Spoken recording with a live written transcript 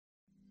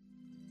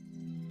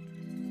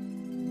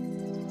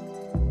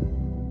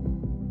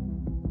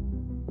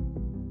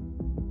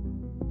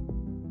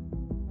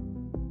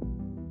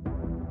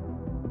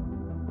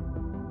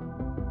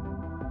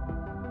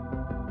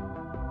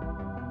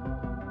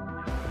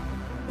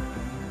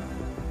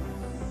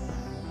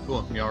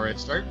cool. You all ready to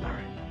start? All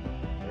right.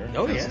 Sure.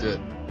 Oh, Let's yeah. do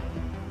it.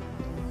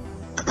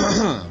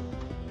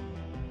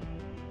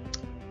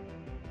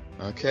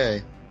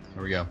 Okay,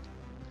 here we go.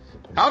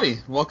 Howdy,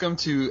 welcome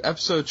to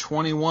episode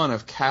 21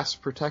 of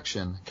Cast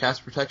Protection.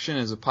 Cast Protection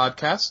is a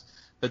podcast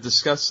that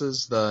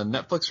discusses the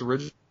Netflix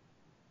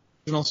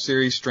original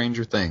series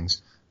Stranger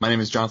Things. My name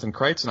is Jonathan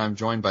Kreitz, and I'm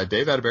joined by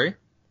Dave Atterbury.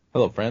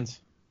 Hello, friends.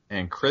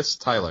 And Chris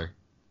Tyler.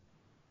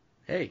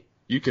 Hey.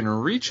 You can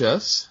reach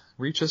us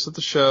at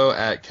the show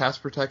at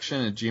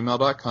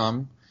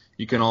castprotection@gmail.com.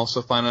 You can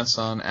also find us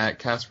on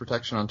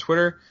 @castprotection on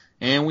Twitter,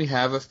 and we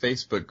have a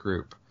Facebook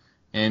group.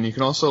 And you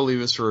can also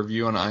leave us a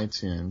review on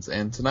iTunes.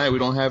 And tonight we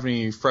don't have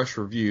any fresh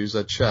reviews,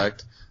 I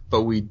checked,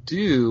 but we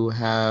do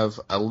have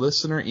a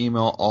listener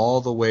email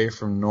all the way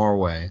from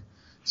Norway.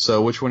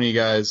 So which one of you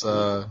guys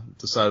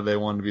decided they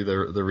wanted to be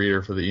the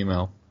reader for the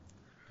email?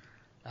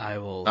 I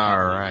will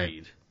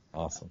read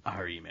Awesome.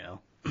 our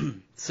email.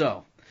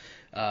 So,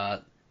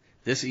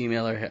 this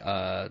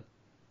emailer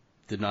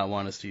did not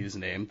want us to use a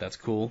name. That's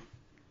cool.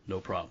 No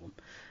problem.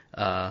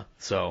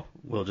 So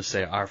we'll just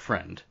say our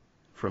friend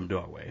from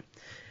Norway.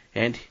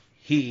 And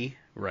he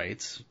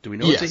writes, do we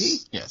know it's a he?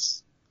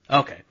 Yes.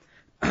 Okay.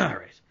 All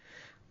right.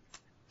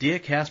 Dear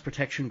Cast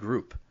Protection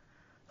Group,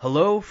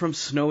 hello from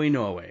snowy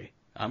Norway.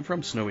 I'm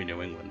from snowy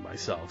New England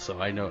myself,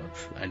 so I know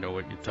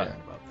what you're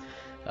talking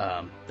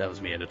about. That was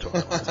me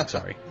editorializing,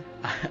 sorry.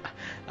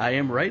 I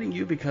am writing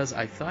you because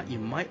I thought you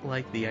might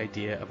like the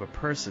idea of a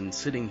person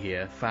sitting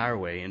here far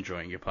away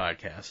enjoying your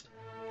podcast.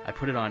 I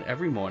put it on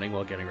every morning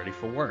while getting ready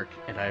for work,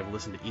 and I have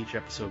listened to each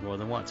episode more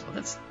than once. Oh,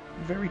 that's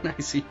very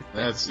nice of you.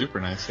 That's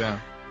super nice, yeah.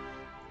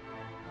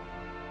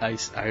 I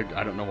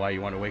don't know why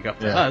you want to wake up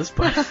to us,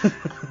 but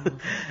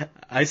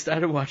I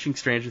started watching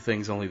Stranger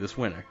Things only this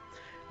winter.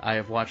 I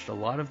have watched a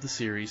lot of the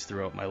series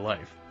throughout my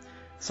life.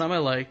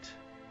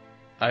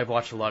 I have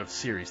watched a lot of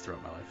series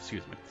throughout my life,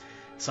 excuse me.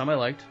 Some I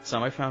liked,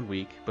 some I found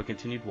weak, but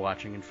continued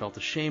watching and felt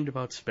ashamed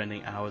about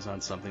spending hours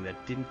on something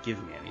that didn't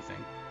give me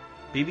anything.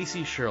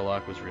 BBC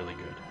Sherlock was really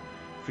good.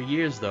 For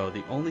years, though,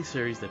 the only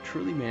series that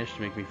truly managed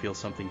to make me feel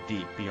something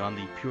deep beyond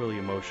the purely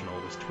emotional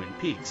was Twin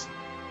Peaks.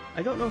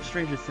 I don't know if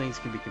Stranger Things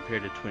can be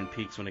compared to Twin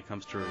Peaks when it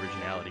comes to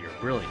originality or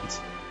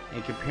brilliance,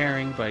 and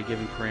comparing by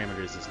giving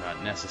parameters is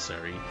not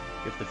necessary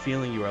if the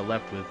feeling you are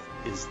left with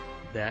is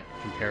that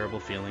comparable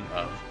feeling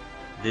of,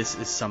 this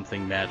is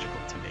something magical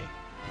to me.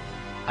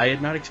 I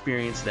had not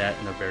experienced that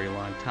in a very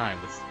long time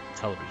with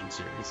television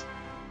series.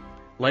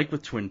 Like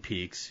with Twin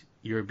Peaks,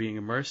 you are being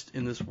immersed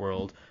in this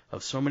world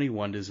of so many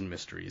wonders and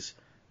mysteries,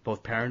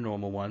 both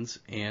paranormal ones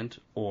and,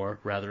 or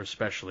rather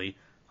especially,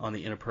 on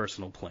the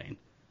interpersonal plane.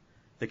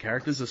 The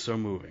characters are so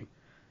moving.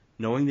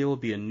 Knowing there will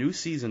be a new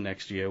season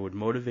next year would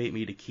motivate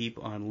me to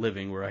keep on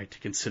living were I to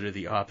consider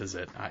the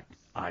opposite.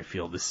 I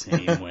feel the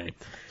same way.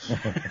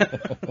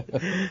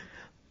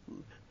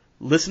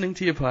 Listening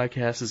to your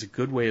podcast is a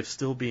good way of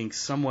still being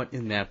somewhat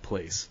in that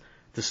place,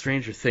 the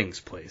Stranger Things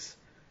place.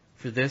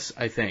 For this,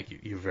 I thank you.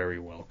 You're very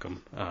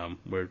welcome.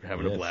 We're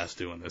having a blast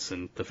doing this,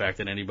 and the fact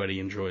that anybody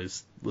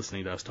enjoys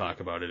listening to us talk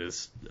about it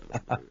is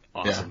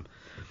awesome.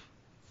 Yeah.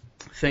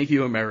 Thank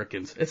you,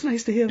 Americans. It's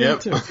nice to hear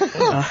that, too.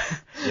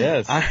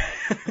 Yes.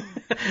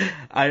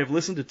 I have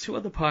listened to 2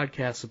 other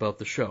podcasts about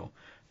the show.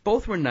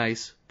 Both were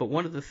nice, but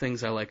one of the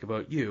things I like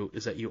about you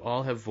is that you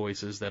all have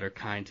voices that are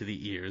kind to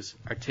the ears,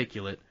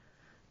 articulate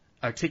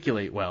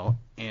well,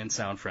 and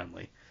sound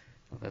friendly.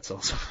 Well, that's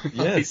also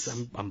nice.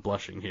 I'm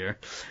blushing here.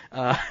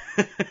 No,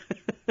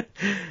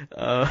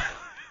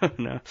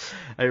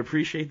 I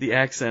appreciate the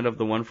accent of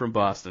the one from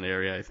Boston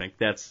area. I think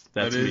that's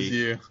that me. Is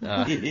you.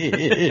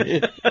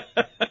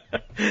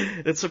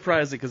 It's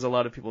surprising because a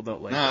lot of people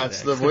don't like that. It's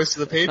accent. the voice of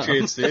the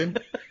Patriots,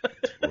 dude.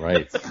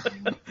 Right.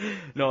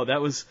 No,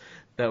 that was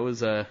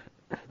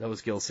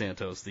Gil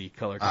Santos, the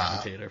color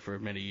commentator for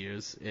many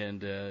years.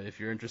 And if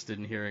you're interested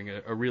in hearing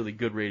a really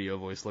good radio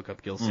voice, look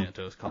up Gil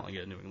Santos calling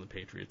it a New England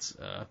Patriots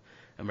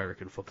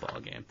American football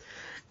game.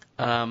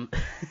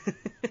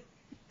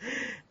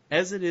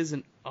 As it is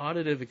an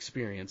auditive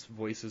experience,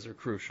 voices are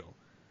crucial.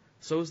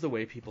 So is the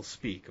way people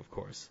speak, of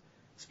course.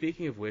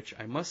 Speaking of which,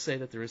 I must say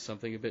that there is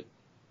something a bit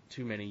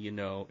too many,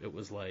 it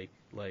was like,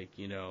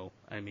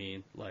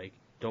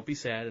 don't be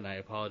sad, and I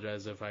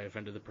apologize if I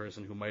offended the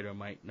person who might or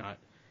might not,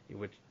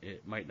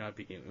 it might not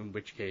be, in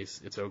which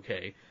case it's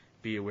okay.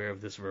 Be aware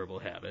of this verbal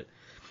habit.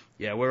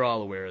 Yeah, we're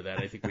all aware of that.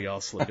 I think we all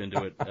slip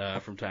into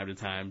it from time to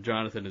time.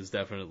 Jonathan is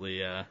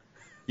definitely I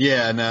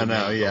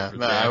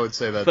would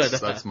say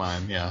that's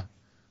mine, yeah.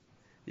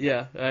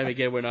 Yeah,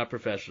 again, we're not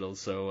professionals,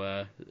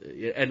 so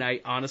and I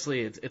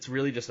honestly, it's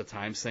really just a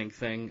time sink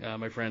thing,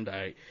 my friend.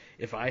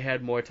 If I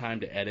had more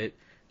time to edit,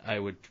 I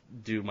would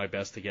do my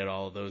best to get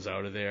all of those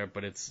out of there,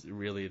 but it's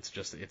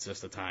just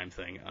a time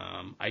thing.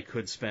 I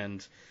could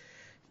spend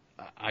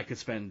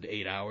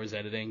 8 hours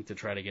editing to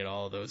try to get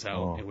all of those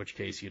out, in which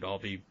case you'd all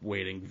be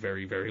waiting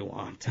very, very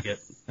long to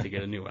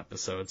get a new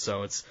episode.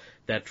 So it's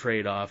that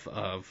trade-off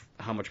of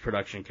how much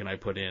production can I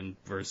put in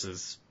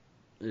versus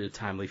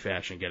timely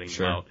fashion getting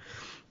them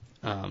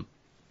out.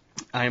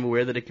 I am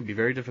aware that it can be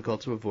very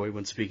difficult to avoid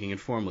when speaking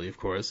informally, of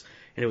course,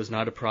 and it was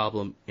not a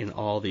problem in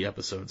all the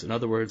episodes. In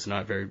other words,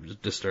 not very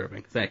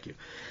disturbing. Thank you.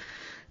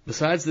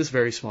 Besides this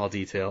very small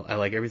detail, I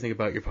like everything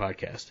about your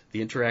podcast.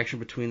 The interaction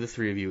between the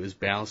three of you is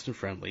balanced and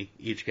friendly.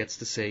 Each gets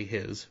to say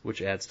his,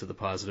 which adds to the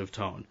positive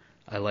tone.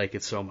 I like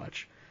it so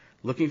much.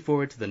 Looking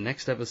forward to the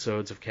next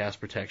episodes of Cast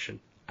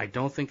Protection. I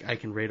don't think I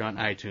can rate on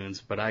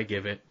iTunes, but I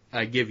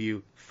give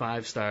you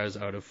 5 stars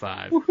out of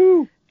 5.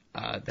 Woohoo!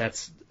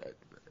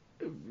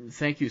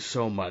 Thank you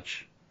so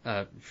much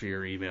for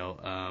your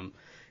email.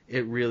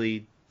 It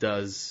really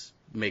does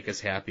make us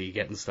happy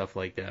getting stuff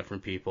like that from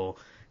people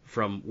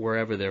from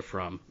wherever they're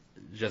from.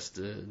 Just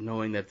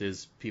knowing that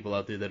there's people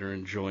out there that are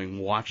enjoying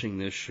watching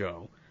this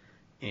show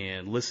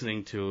and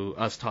listening to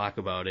us talk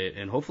about it,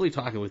 and hopefully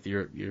talking with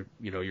your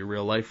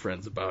real life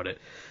friends about it,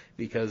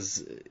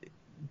 because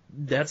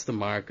that's the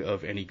mark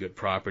of any good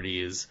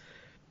property, is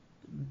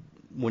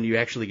when you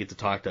actually get to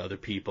talk to other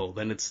people.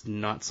 Then it's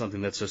not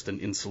something that's just an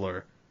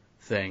insular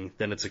thing,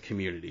 then it's a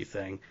community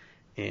thing.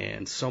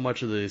 And so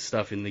much of the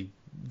stuff in the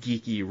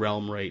geeky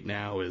realm right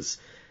now is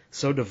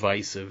so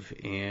divisive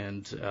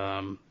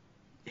and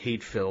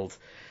hate-filled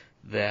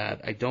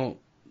that I don't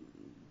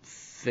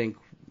think,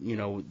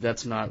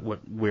 that's not what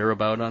we're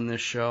about on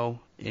this show.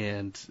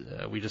 And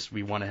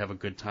we want to have a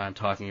good time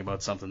talking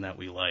about something that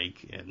we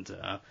like, and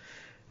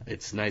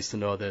it's nice to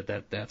know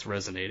that's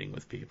resonating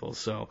with people.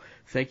 So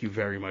thank you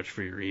very much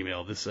for your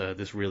email.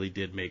 This really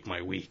did make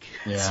my week.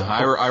 Yeah, so,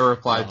 I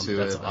replied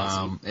to it.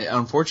 Awesome.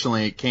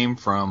 Unfortunately, it came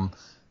from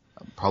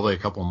probably a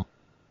couple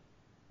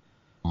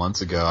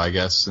months ago, I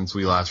guess, since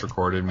we last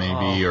recorded,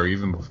 maybe, or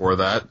even before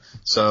that.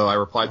 So I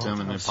replied to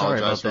him and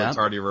apologized for the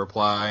tardy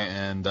reply,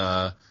 and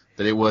that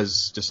it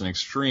was just an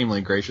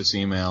extremely gracious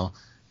email,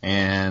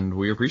 and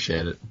we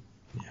appreciate it.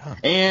 Yeah.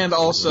 And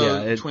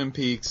also, Twin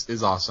Peaks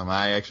is awesome.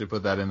 I actually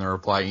put that in the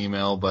reply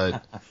email,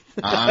 but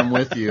I'm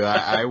with you.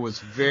 I was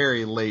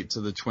very late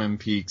to the Twin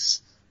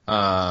Peaks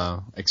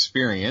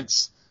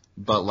experience,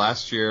 but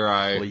last year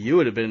Well,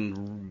 you're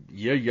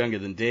younger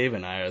than Dave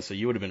and I, so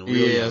you would have been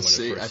really young when it first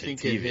hit I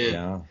think TV. it hit,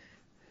 Yeah.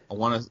 I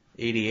want to...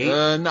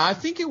 88? No, I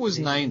think it was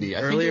 90.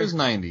 I think Earlier? it was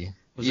 90.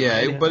 Was it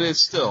Yeah, 90? but it's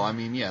still, I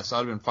mean, yes, I'd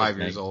have been 5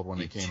 years old when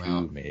it came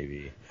out.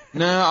 Maybe.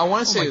 No, I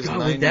want to say it was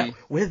 90.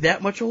 We're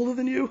that much older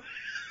than you?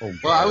 Oh,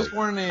 Well, I was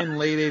born in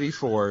late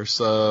 84,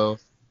 so...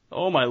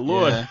 Oh, my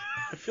Lord. Yeah.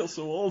 I feel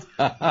so old.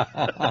 But...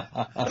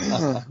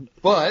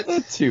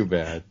 Not too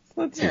bad.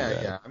 Not too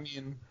bad. Yeah, I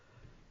mean...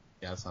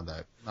 Yeah, it's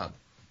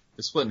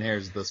it's splitting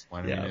hairs at this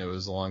point. I mean, it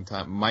was a long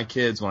time. My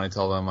kids, when I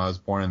tell them I was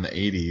born in the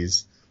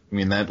 80s, I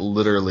mean, that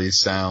literally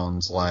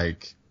sounds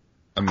like,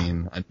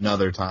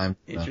 another time.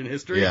 Ancient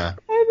history? Yeah.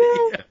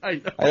 I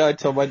know. I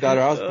told my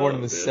daughter I was born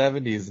in the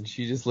 70s, and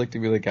she just looked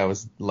at me like I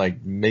was,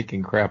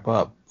 making crap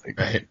up.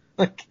 Right.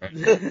 They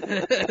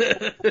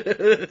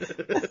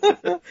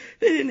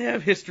didn't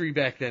have history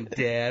back then,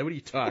 Dad. What are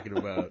you talking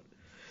about?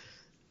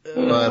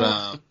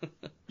 But,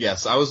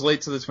 yes, I was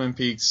late to the Twin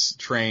Peaks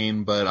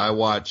train, but I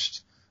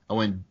went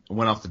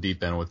off the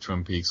deep end with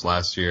Twin Peaks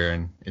last year,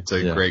 and it's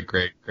a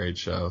great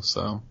show,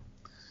 so.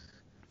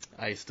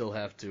 I still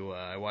have to,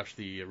 I watched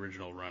the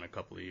original run a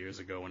couple of years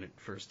ago when it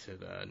first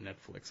hit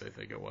Netflix, I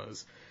think it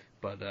was.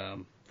 But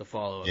the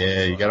follow-up.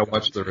 Yeah, you gotta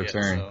watch The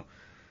Return.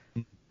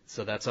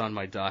 So that's on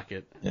my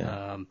docket.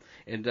 Yeah.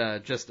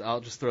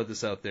 I'll just throw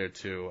this out there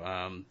too.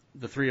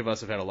 The three of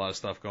us have had a lot of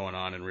stuff going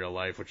on in real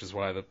life, which is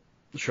why the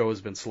show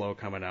has been slow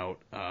coming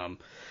out.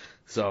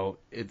 So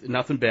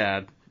nothing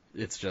bad.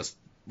 It's just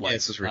life. Yeah,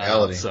 it's just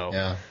reality.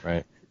 Yeah,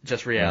 right.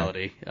 Just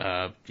reality.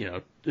 Right.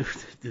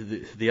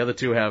 The other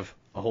two have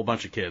a whole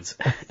bunch of kids,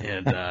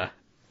 and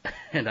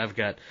I've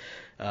got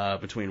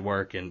between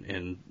work and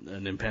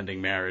an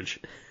impending marriage.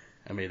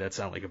 I made that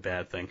sound like a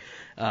bad thing.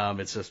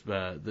 It's just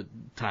the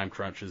time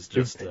crunch is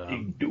just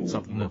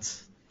something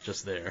that's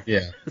just there.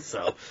 Yeah.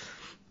 So.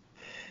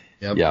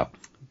 Yep. Yeah.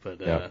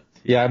 But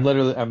yeah, I'm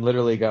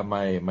literally got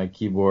my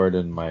keyboard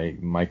and my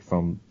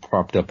microphone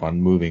propped up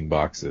on moving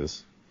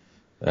boxes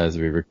as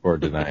we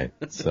record tonight.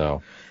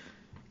 So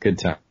good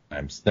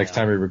times. Next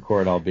time we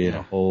record, I'll be in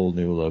a whole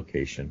new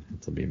location.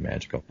 It'll be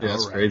magical. Yeah,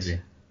 that's crazy.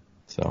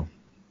 So.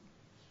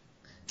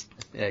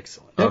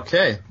 Excellent.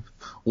 Okay.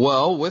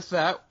 Well, with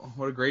that,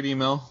 what a great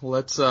email.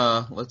 Let's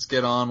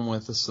get on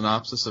with the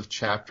synopsis of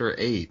Chapter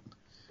 8.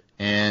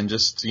 And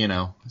just,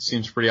 it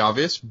seems pretty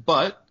obvious,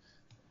 but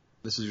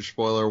this is your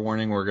spoiler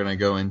warning. We're going to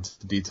go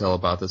into detail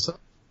about this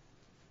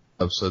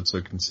episode,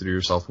 so consider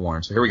yourself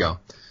warned. So here we go.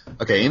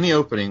 Okay, in the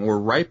opening, we're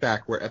right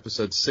back where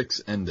episode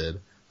 6 ended.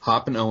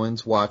 Hop and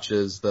Owens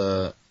watches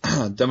the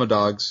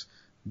Demodogs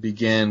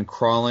begin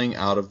crawling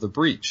out of the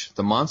breach.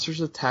 The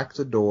monsters attack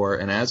the door,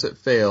 and as it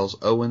fails,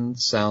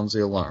 Owens sounds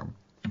the alarm.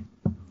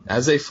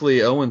 As they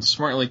flee, Owens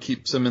smartly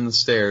keeps them in the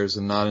stairs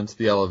and not into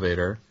the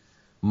elevator.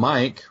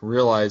 Mike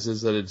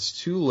realizes that it's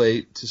too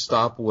late to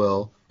stop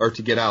Will, or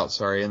to get out,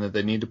 and that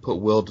they need to put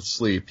Will to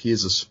sleep. He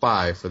is a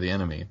spy for the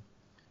enemy.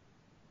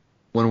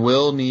 When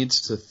Will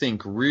needs to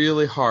think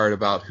really hard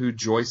about who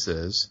Joyce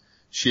is,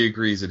 she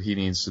agrees that he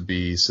needs to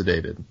be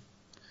sedated.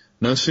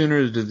 No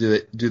sooner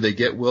do they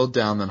get Will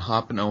down than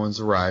Hop and Owens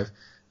arrive.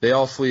 They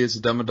all flee as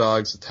the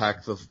Demodogs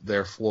attack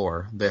their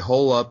floor. They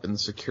hole up in the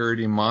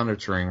security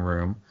monitoring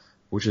room,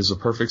 which is a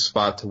perfect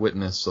spot to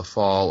witness the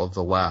fall of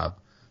the lab.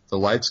 The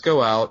lights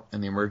go out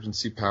and the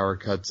emergency power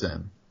cuts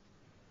in.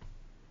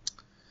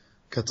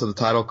 Cut to the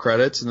title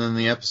credits, and then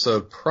the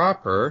episode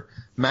proper,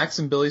 Max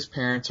and Billy's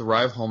parents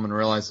arrive home and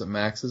realize that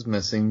Max is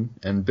missing,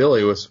 and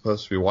Billy was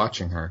supposed to be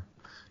watching her.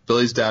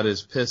 Billy's dad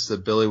is pissed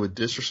that Billy would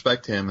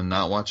disrespect him and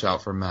not watch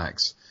out for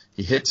Max.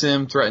 He hits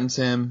him, threatens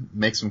him,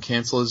 makes him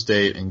cancel his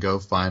date, and go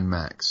find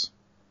Max.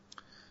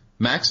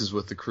 Max is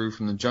with the crew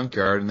from the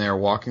junkyard, and they are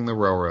walking the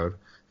railroad.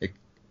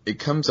 It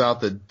comes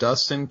out that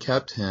Dustin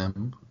kept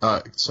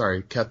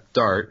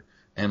Dart,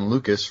 and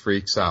Lucas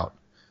freaks out.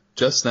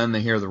 Just then,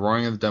 they hear the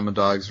roaring of the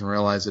Demodogs and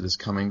realize it is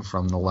coming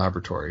from the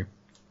laboratory.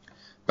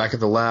 Back at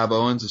the lab,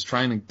 Owens is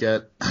trying to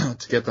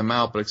get them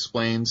out, but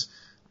explains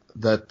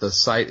that the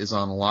site is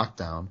on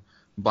lockdown.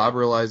 Bob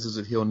realizes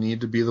that he'll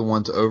need to be the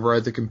one to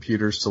override the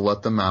computers to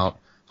let them out.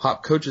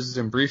 Hop coaches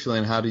him briefly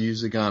on how to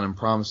use the gun and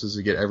promises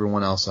to get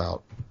everyone else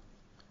out.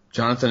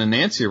 Jonathan and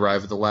Nancy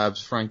arrive at the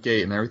lab's front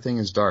gate, and everything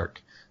is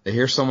dark. They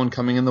hear someone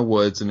coming in the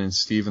woods, and it's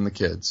Steve and the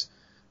kids.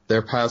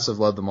 Their paths have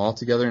led them all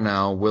together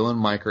now. Will and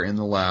Mike are in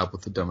the lab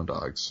with the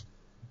Demodogs.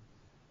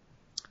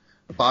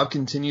 Bob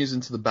continues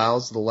into the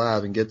bowels of the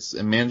lab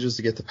and manages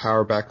to get the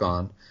power back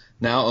on.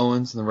 Now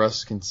Owens and the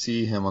rest can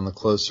see him on the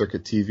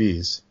closed-circuit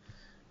TVs.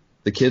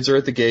 The kids are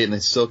at the gate, and they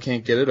still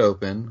can't get it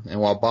open. And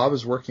while Bob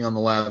is working on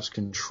the lab's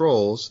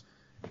controls,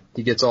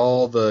 he gets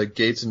all the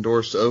gates and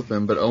doors to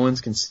open, but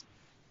Owens can see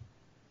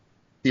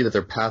that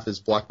their path is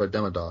blocked by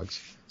Demodogs.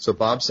 So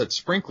Bob sets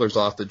sprinklers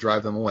off that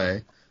drive them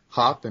away.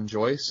 Hop and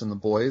Joyce and the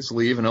boys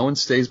leave, and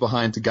Owens stays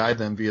behind to guide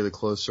them via the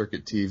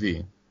closed-circuit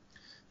TV.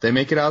 They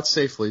make it out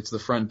safely to the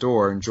front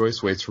door, and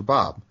Joyce waits for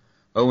Bob.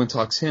 Owen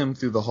talks him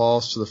through the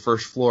halls to the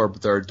first floor,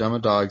 but there are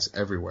Demodogs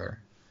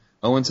everywhere.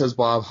 Owens has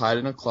Bob hide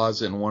in a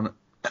closet, and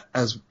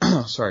as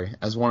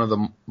one of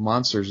the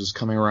monsters is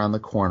coming around the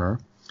corner.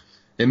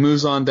 It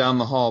moves on down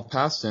the hall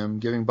past him,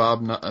 giving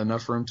Bob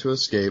enough room to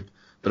escape,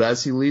 but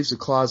as he leaves the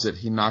closet,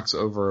 he knocks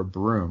over a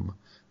broom.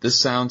 This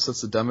sound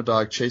sets the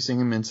Demodog chasing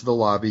him into the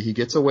lobby. He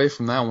gets away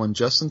from that one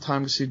just in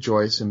time to see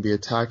Joyce and be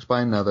attacked by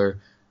another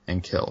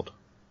and killed.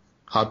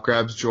 Hop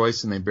grabs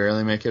Joyce and they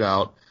barely make it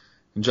out.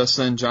 And just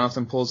then,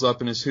 Jonathan pulls up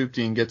in his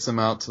hoopty and gets them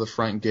out to the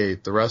front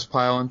gate. The rest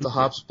pile into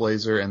Hop's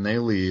Blazer and they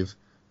leave.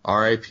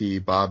 R.I.P.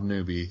 Bob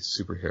Newby,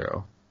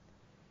 superhero.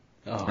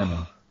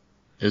 Oh.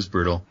 It was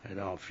brutal. I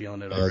know, I'm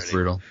feeling it already. That's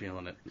brutal. I'm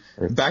feeling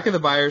it. Back at the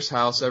buyer's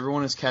house,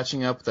 everyone is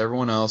catching up with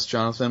everyone else.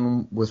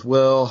 Jonathan with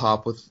Will,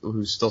 Hop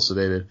who's still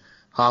sedated,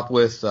 Hop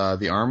with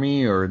the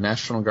Army or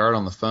National Guard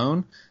on the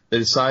phone. They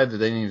decide that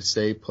they need to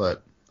stay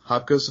put.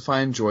 Hop goes to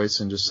find Joyce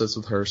and just sits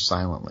with her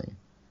silently.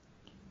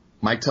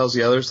 Mike tells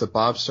the others that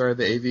Bob started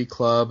the AV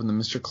Club and that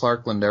Mr.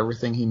 Clark learned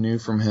everything he knew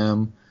from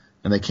him,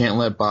 and they can't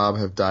let Bob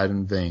have died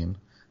in vain.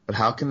 But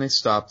how can they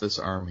stop this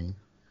army?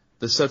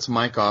 This sets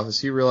Mike off as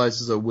he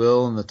realizes that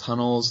Will and the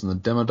tunnels and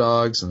the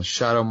Demodogs and the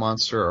Shadow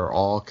Monster are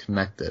all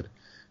connected.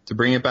 To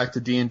bring it back to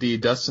D&D,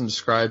 Dustin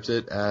describes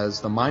it as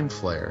the Mind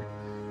Flayer.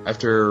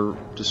 After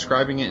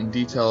describing it in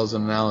detail as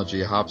an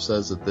analogy, Hop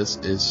says that this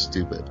is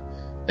stupid.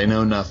 They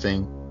know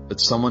nothing, but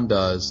someone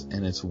does,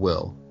 and it's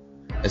Will.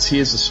 As he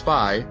is a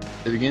spy,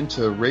 they begin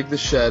to rig the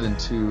shed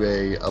into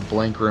a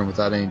blank room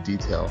without any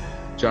detail.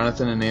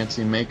 Jonathan and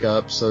Nancy make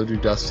up, so do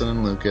Dustin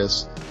and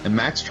Lucas, and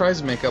Max tries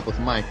to make up with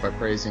Mike by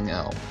praising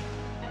Elle.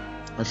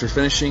 After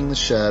finishing the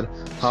shed,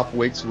 Hop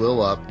wakes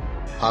Will up.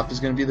 Hop is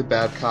going to be the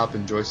bad cop,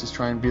 and Joyce is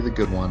trying to be the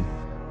good one.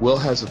 Will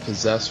has a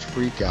possessed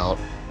freak out,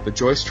 but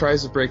Joyce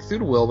tries to break through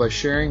to Will by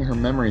sharing her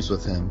memories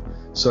with him.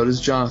 So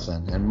does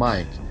Jonathan and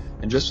Mike.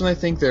 And just when they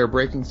think they are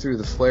breaking through,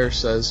 the Flayer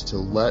says to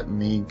let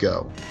me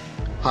go.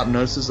 Hop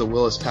notices that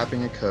Will is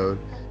tapping a code.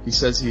 He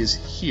says he is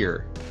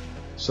here.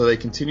 So they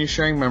continue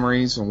sharing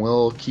memories, and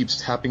Will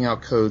keeps tapping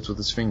out codes with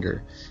his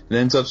finger. It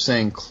ends up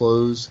saying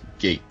close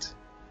gate.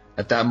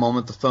 At that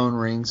moment, the phone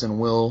rings, and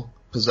Will,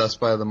 possessed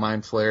by the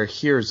Mind Flayer,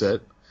 hears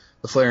it.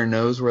 The Flayer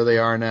knows where they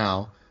are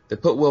now. They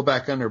put Will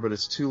back under, but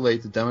it's too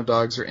late. The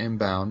Demodogs are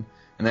inbound.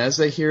 And as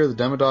they hear the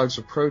Demodogs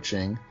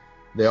approaching,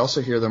 they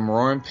also hear them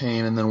roar in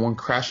pain, and then one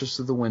crashes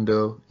through the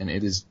window, and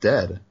it is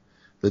dead.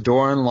 The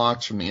door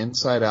unlocks from the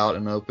inside out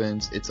and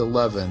opens. It's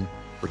 11,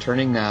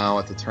 returning now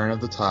at the turn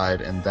of the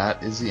tide, and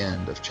that is the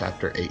end of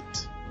Chapter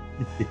 8.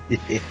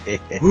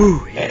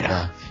 Ooh,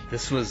 yeah.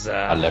 This was...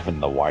 11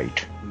 the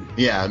White.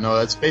 Yeah, no,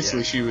 that's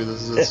basically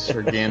this is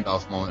her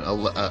Gandalf moment.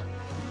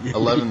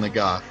 11 the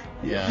Goth.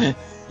 Yeah.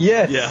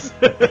 Yes!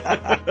 Yeah.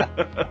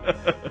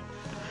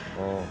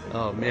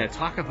 Oh man,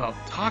 talk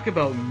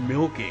about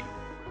milking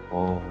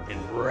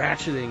and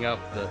ratcheting up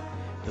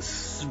the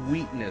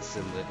sweetness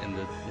and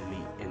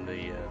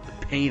the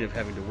pain of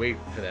having to wait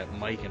for that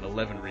Mike and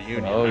 11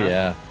 reunion. Oh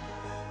yeah.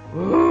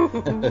 Ooh,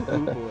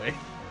 boy.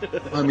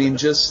 I mean,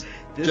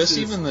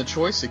 even the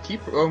choice to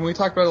keep her. We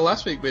talked about it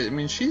last week, but I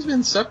mean, she's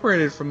been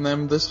separated from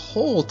them this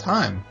whole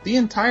time, the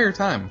entire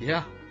time.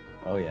 Yeah.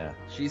 Oh yeah.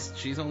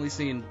 She's only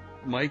seen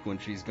Mike when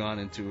she's gone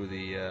into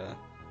the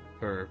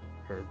her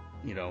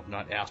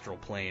not astral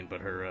plane,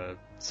 but her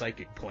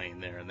psychic plane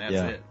there, and that's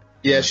it.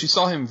 Yeah, she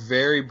saw him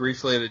very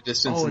briefly at a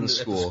distance in the at the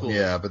school.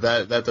 Yeah, but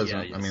that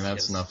doesn't. Yeah, I mean,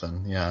 that's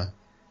nothing. Yeah.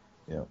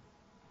 Yeah.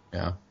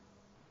 Yeah.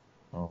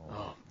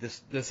 Oh,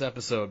 this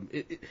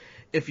episode.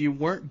 If you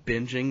weren't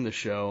binging the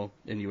show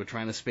and you were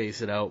trying to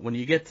space it out, when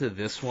you get to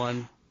this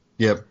one,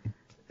 yep,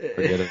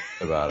 forget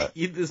about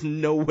it. There's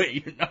no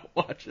way you're not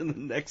watching the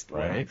next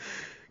one, right?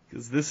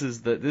 Because this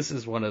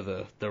is one of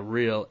the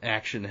real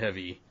action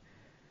heavy,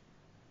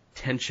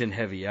 tension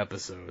heavy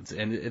episodes,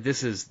 and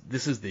this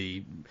is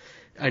the.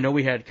 I know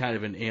we had kind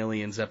of an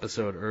Aliens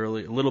episode a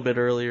little bit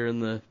earlier in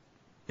the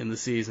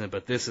season,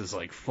 but this is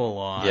like full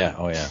on. Yeah.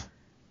 Oh yeah.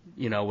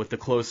 With the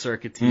closed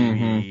circuit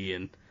TV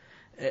and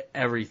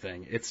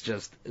everything. It's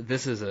just,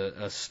 this is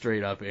a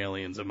straight up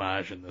Aliens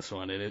homage in this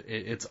one.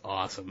 It's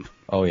awesome.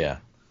 Oh yeah.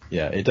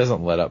 Yeah. It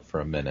doesn't let up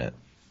for a minute.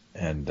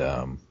 And,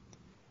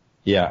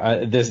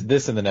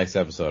 this in the next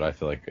episode, I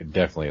feel like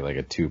definitely like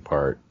a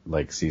 2-part,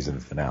 like season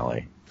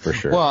finale for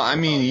sure. Well, I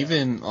mean,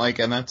 even like,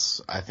 and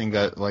I think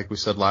that, like we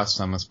said last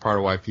time, that's part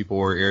of why people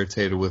were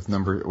irritated with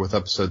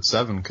episode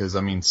 7. Cause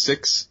I mean,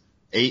 6,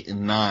 8,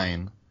 and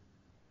 9,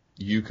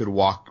 you could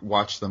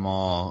watch them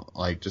all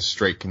like just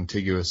straight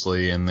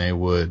contiguously, and they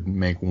would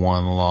make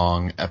one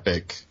long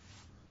epic,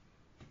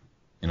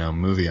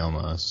 movie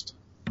almost.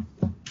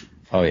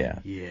 Oh yeah.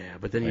 Yeah,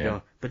 but then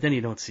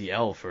you don't see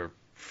Elle for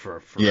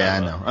forever.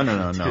 Yeah, I know.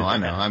 I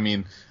know. I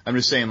mean, I'm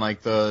just saying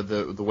like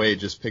the way it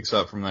just picks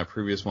up from that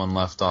previous one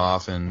left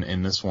off,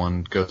 and this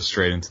one goes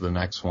straight into the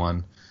next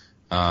one.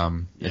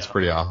 It's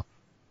pretty awesome.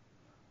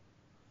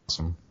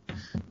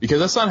 Because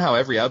that's not how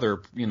every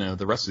other,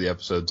 the rest of the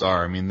episodes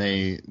are. I mean,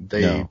 they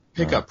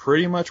pick up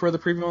pretty much where the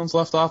previous ones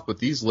left off, but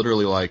these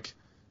literally like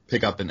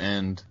pick up and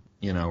end,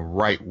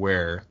 right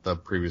where the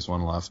previous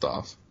one left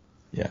off.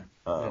 Yeah.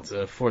 It's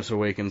a Force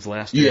Awakens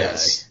Last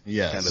Jedi.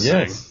 Yes. Kind of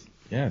thing.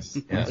 Yes.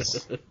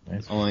 Nice.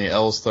 Only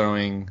Elle's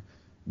throwing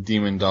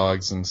demon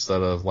dogs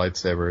instead of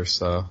lightsabers,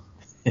 so.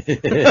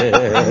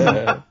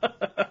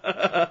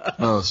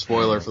 Oh,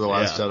 spoiler for The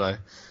Last Jedi.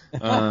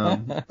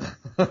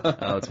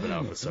 It's been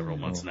out for several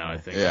months now, I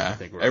think. Yeah, I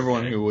think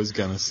everyone who was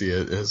gonna see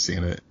it has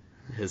seen it.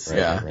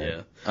 Yeah.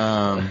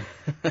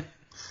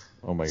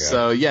 Oh my god.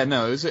 So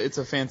it's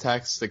a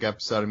fantastic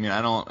episode. I mean,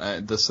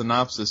 the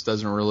synopsis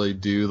doesn't really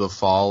do the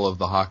fall of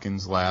the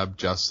Hawkins lab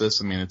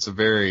justice. I mean, it's a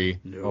very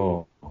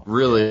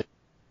really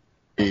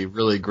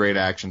great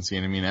action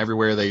scene. I mean,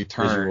 everywhere they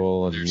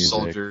turn, there's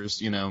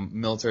soldiers,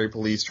 military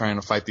police trying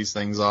to fight these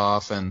things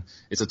off, and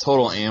it's a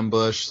total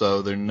ambush.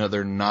 So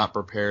they're not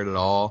prepared at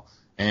all,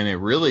 and it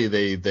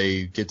really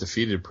they get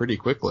defeated pretty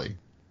quickly.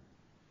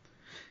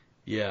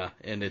 Yeah,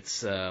 and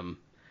it's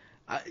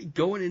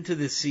going into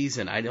this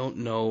season, I don't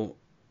know.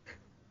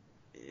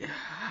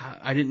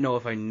 I didn't know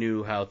if I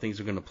knew how things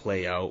were going to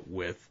play out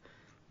with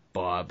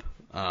Bob.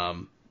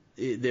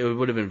 It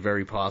would have been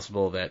very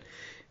possible that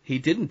he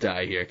didn't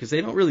die here, because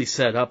they don't really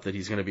set up that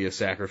he's going to be a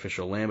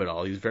sacrificial lamb at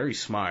all. He's very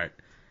smart,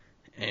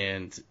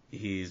 and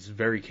he's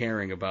very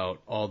caring about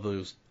all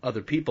those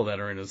other people that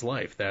are in his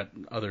life, that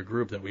other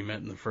group that we met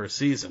in the first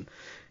season.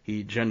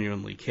 He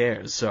genuinely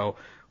cares. So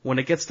when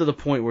it gets to the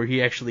point where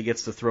he actually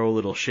gets to throw a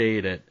little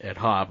shade at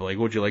Hop, like,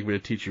 would you like me to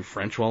teach you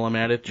French while I'm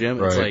at it, Jim?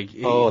 Right. It's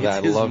like, I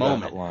love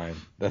moment. that line.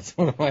 That's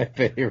one of my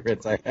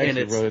favorites. I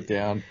actually wrote it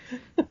down.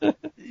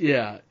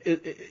 Yeah,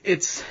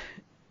 it's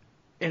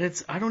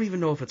I don't even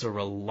know if it's a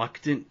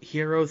reluctant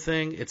hero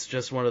thing. It's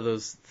just one of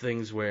those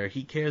things where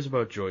he cares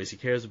about Joyce, he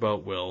cares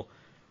about Will,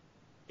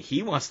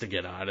 he wants to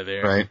get out of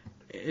there, right?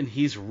 And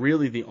he's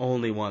really the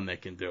only one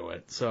that can do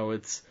it. So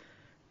it's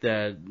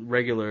that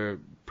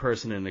regular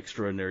person in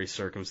extraordinary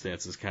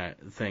circumstances kind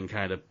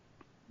of,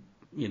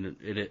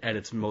 at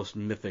its most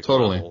mythic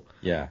level.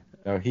 Yeah.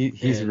 No,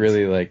 he's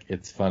really like,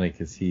 it's funny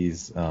because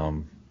he's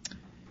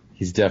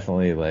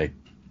definitely like,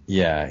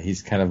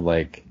 he's kind of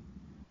like,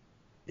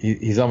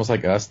 he's almost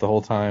like us the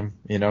whole time,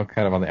 kind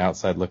of on the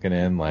outside looking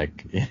in,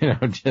 like,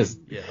 just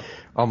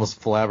almost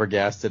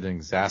flabbergasted and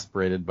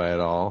exasperated by it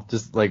all.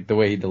 Just like the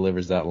way he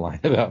delivers that line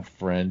about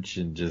French,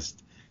 and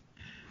just,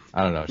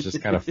 I don't know, it's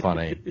just kind of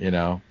funny,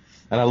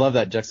 And I love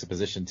that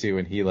juxtaposition too,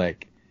 when he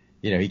like,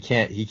 he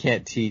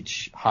can't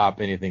teach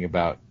Hop anything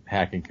about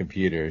hacking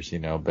computers,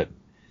 but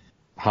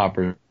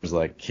Hopper's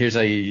like, here's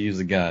how you use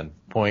a gun.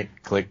 Point,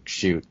 click,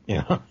 shoot,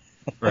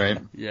 Right.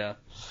 Yeah.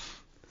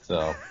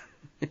 So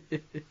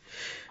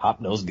Hop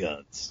knows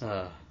guns.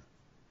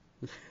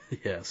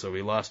 Yeah, so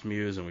we lost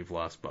Muse and we've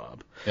lost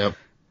Bob. Yep.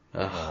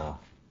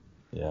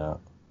 Yeah.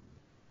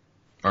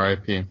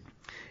 R.I.P.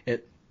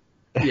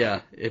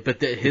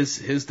 But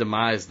his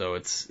demise, though,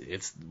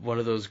 it's one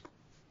of those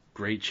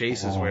great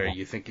chases where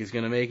you think he's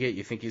going to make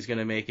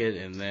it,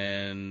 and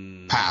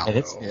then... Pow! And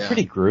it's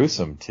pretty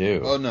gruesome,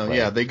 too. Oh,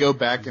 no, they go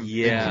back and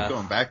they keep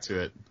going back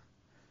to it.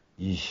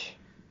 Yeesh.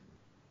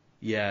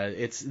 Yeah,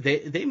 it's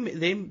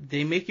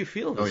they make you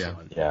feel this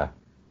one. Yeah.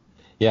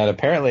 Yeah, and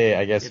apparently,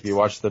 I guess if you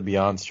watch the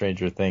Beyond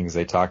Stranger Things,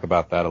 they talk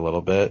about that a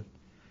little bit.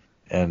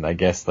 And I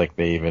guess, like,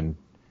 they even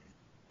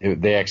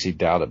they actually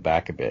dialed it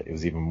back a bit. It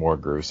was even more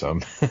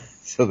gruesome.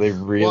 So they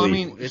really. Well, I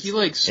mean, he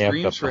like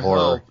screams for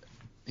help.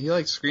 He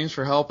like screams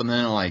for help, and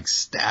then it like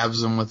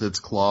stabs him with its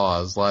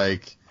claws.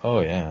 Like,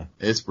 oh yeah,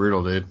 it's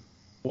brutal, dude.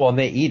 Well, and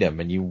they eat him,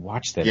 and you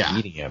watch them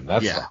eating him.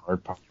 That's the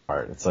hard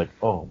part. It's like,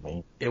 oh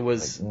man. It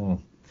was,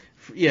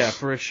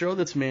 for a show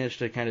that's managed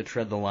to kind of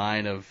tread the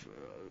line of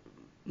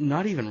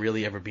not even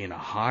really ever being a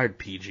hard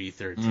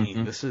PG-13.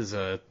 Mm-hmm. This is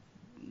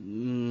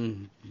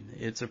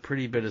it's a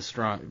pretty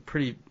strong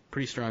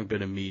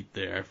bit of meat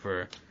there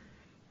for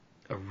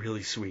a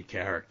really sweet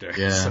character.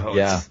 Yeah, so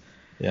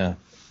yeah.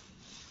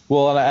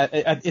 Well,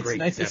 it's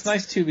nice. It's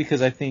nice too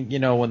because I think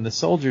when the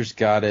soldiers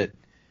got it,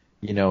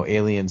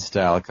 Alien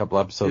style a couple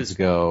episodes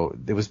ago,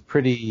 it was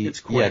pretty. It's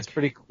quick. Yeah, it's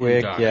pretty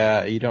quick.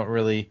 Yeah, you don't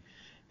really,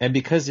 and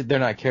because they're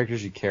not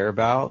characters you care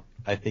about,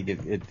 I think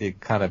it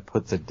kind of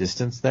puts a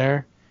distance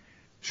there.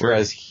 Sure.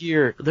 Whereas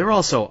here, they're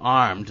also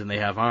armed and they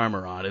have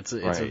armor on. It's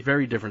a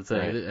very different thing.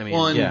 Right. I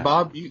mean,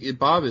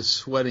 Bob is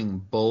sweating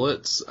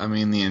bullets. I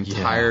mean, the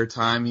entire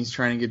time he's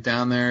trying to get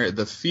down there,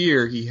 the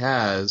fear he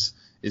has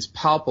is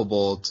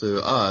palpable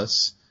to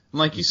us. And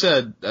like you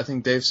said, I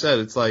think Dave said,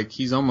 it's like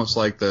he's almost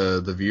like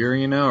the viewer,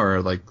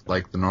 or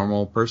like the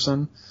normal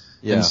person.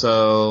 Yeah. And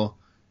so,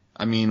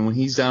 I mean, when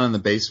he's down in the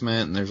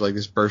basement and there's like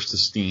this burst of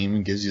steam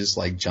and gives you this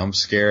like jump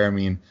scare, I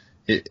mean,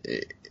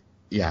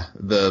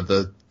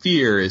 the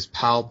fear is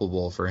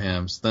palpable for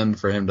him. So then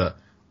for him to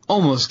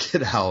almost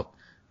get out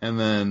and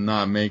then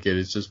not make it,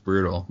 it's just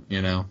brutal,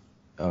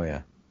 Oh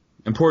yeah.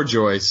 And poor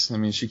Joyce, I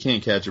mean, she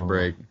can't catch a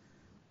break.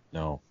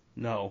 No.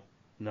 She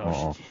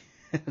can't.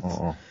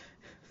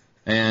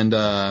 And,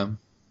 R.I.P.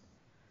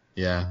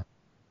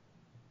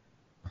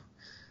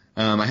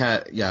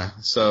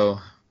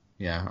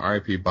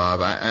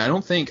 Bob. I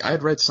don't think, I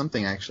had read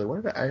something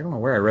actually, I don't know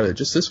where I read it,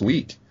 just this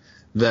week,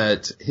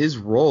 that his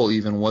role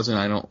even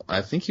wasn't,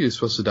 I think he was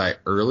supposed to die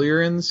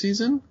earlier in the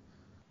season.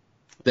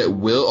 I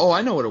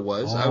know what it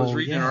was. I was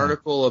reading an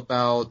article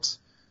about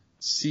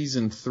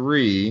season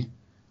 3,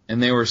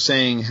 and they were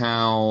saying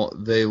how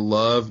they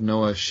love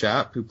Noah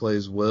Schnapp, who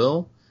plays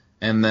Will,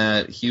 and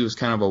that he was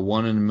kind of a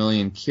 1 in a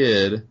million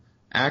kid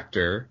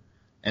actor,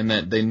 and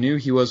that they knew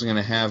he wasn't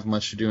going to have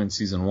much to do in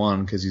season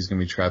 1 because he's going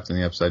to be trapped in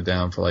the Upside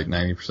Down for like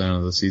 90%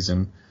 of the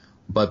season,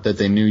 but that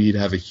they knew he'd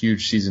have a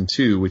huge season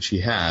 2, which he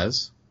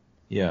has.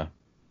 Yeah.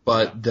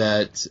 But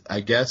that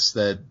I guess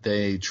that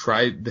they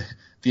tried,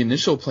 the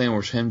initial plan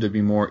was for him to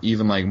be more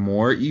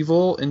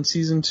evil in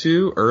season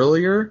 2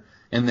 earlier,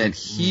 and that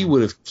he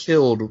would have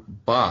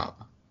killed Bob.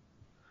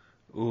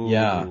 Ooh,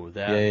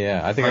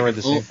 yeah. I think I read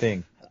the same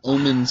thing.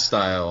 Omen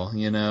style,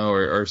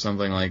 or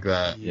something like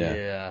that.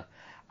 Yeah.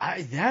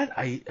 I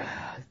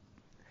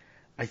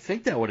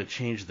think that would have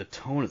changed the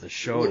tone of the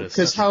show.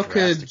 Because how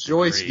could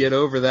Joyce get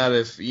over that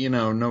if,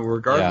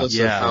 regardless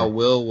of how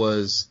Will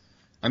was,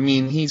 I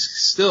mean, he's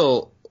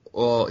still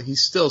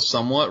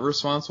somewhat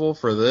responsible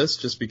for this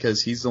just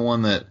because he's the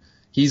one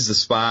he's the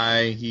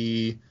spy,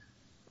 you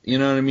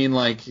know what I mean?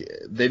 Like,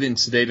 they didn't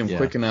sedate him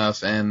quick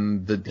enough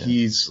and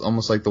he's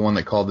almost like the one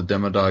that called the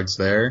demo dogs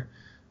there.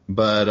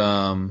 But,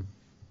 I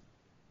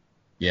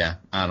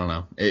don't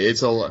know.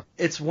 It's a lot.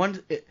 It's one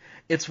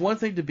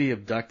thing to be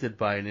abducted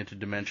by an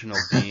interdimensional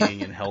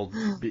being and held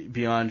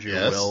beyond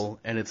your will,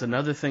 and it's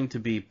another thing to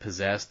be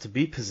possessed. To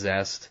be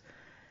possessed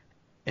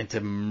and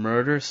to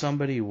murder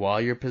somebody while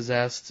you're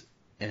possessed,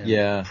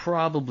 and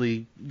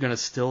probably gonna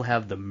still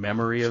have the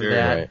memory of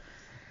that. Right.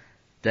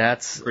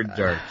 That's pretty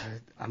dark.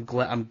 I'm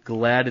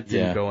glad it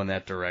didn't go in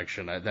that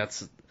direction.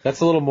 That's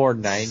a little more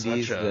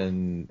 90s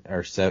than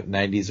or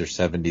 90s or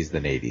 70s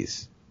than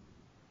 80s.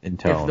 In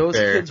tone. If those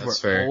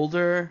kids were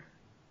older,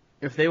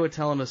 if they were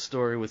telling a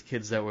story with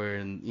kids that were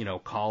in,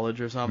 college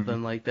or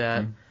something like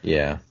that,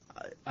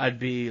 it'd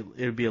be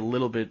a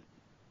little bit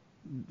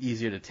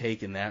easier to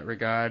take in that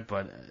regard.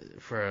 But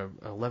for an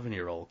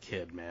 11-year-old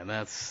kid, man,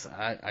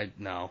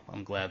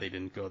 I'm glad they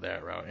didn't go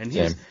that route. And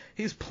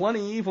he's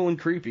plenty evil and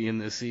creepy in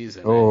this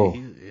season. Oh,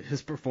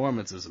 his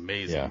performance is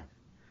amazing. Yeah,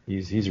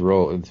 he's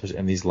rolling.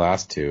 And these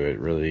last two, it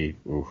really,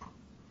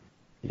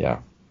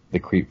 the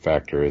creep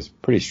factor is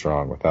pretty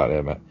strong without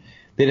him.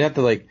 They'd have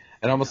to it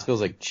almost feels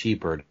like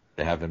cheaper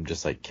to have him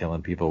just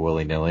killing people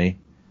willy nilly,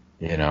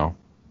 I feel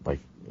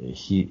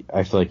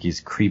like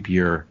he's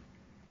creepier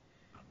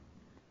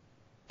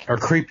or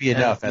creepy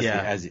enough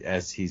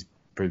as he's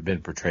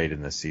been portrayed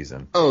in this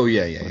season. Oh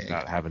yeah.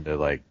 Not having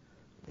to I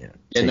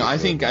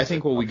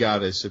think what we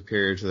got is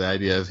superior to the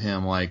idea of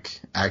him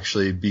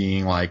actually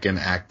being an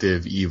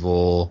active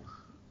evil,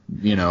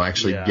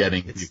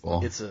 getting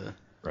people.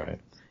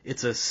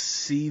 It's a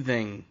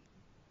seething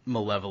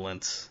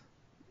malevolence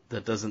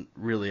that doesn't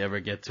really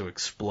ever get to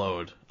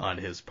explode on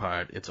his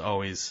part. It's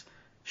always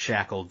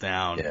shackled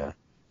down. Yeah.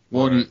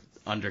 Or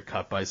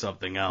undercut by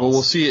something else. Well,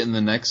 we'll see it in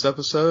the next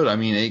episode. I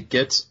mean, it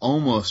gets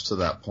almost to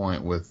that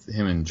point with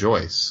him and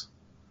Joyce.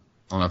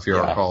 I don't know if you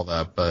recall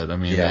that, but I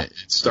mean, it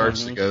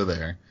starts to go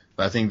there.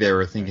 But I think they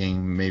were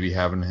thinking maybe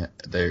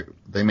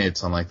they made it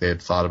sound like they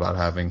had thought about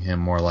having him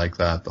more like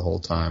that the whole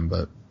time,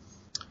 but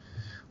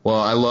Well,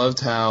 I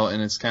loved how,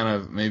 and it's kind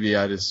of, maybe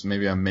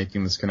I'm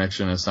making this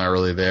connection, it's not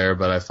really there,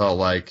 but I felt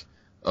like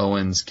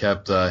Owens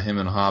kept him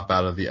and Hop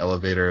out of the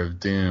elevator of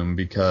doom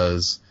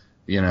because,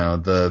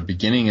 the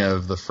beginning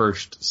of the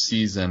first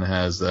season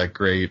has that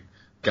great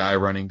guy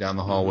running down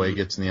the hallway,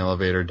 gets in the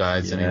elevator,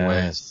 dies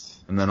anyways.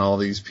 And then all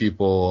these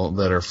people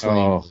that are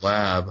fleeing the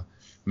lab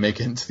make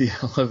it into the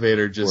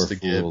elevator just to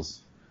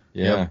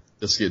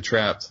get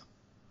trapped.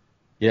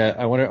 Yeah,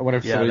 I wonder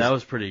if that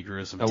was pretty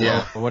gruesome.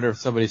 I wonder if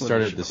somebody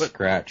started to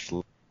scratch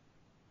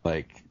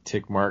like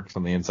tick marks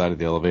on the inside of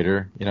the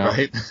elevator,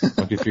 Right.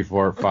 1, 2, 3,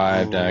 4,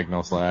 5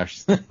 diagonal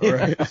slash.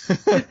 Right.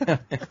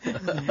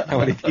 How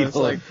many people? It's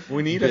like,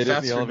 we need a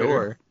faster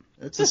door.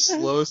 It's the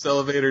slowest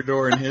elevator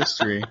door in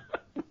history.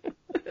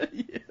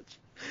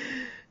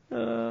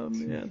 Oh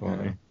man.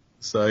 Funny.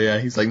 So yeah,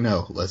 he's like,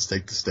 no, let's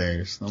take the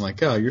stairs. I'm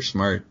like, oh, you're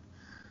smart.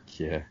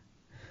 Yeah,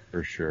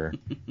 for sure.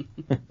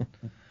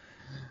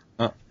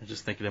 I'm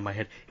just thinking in my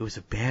head, it was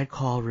a bad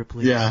call,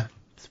 Ripley. Yeah.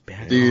 It's a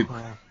bad Dude.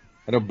 call.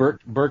 I know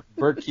Bert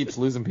keeps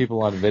losing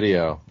people on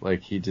video.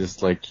 Like, he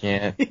just,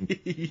 can't.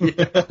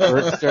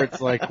 Bert starts,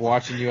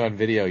 watching you on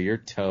video. You're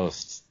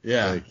toast.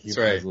 Yeah, that's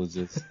right. As well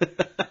just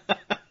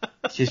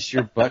kiss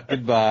your butt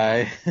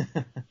goodbye.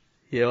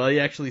 Yeah, well, he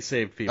actually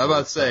saved people. I'm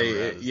about to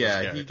say,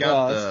 he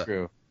got that's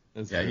true.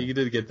 That's true. he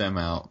did get them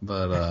out,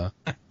 but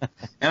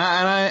and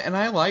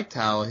I liked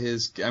how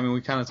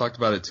we kind of talked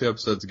about it 2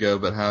 episodes ago,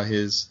 but how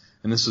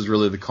and this is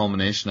really the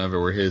culmination of it,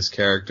 where his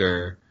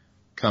character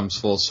comes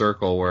full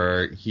circle,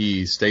 where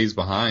he stays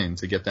behind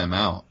to get them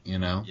out,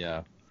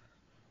 Yeah.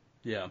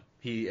 Yeah,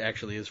 he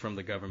actually is from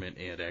the government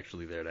and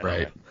actually there to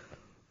right. help.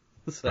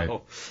 So,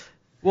 right.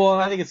 Well,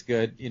 I think it's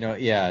good.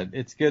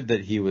 It's good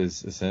that he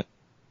was essentially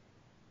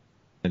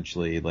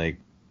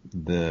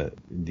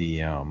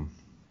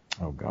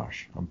oh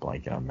gosh, I'm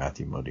blanking on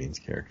Matthew Modine's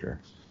character.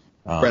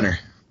 Brenner.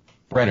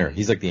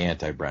 He's like the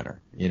anti-Brenner.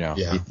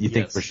 Yeah. You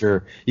think for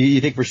sure. You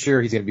think for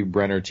sure he's going to be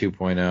Brenner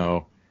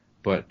 2.0,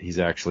 but he's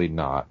actually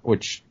not.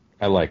 Which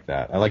I like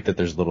that. I like that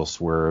there's little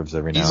swerves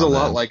every now and then. He's a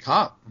lot like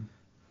Hop.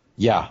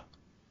 Yeah.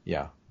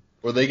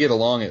 Or they get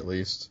along at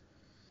least.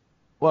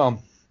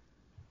 Well,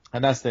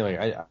 and that's the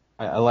thing.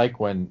 I like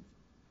when,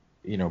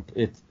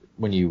 it's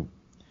when you're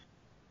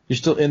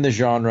still in the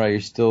genre, you're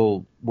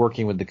still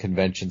working with the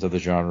conventions of the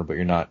genre, but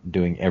you're not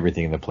doing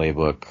everything in the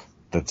playbook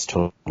that's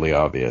totally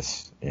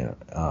obvious,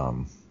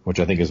 which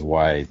I think is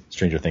why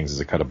Stranger Things is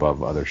a cut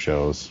above other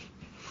shows.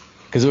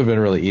 Because it would have been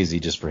really easy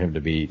just for him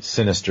to be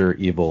sinister,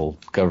 evil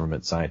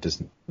government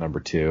scientist number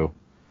 2.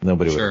 I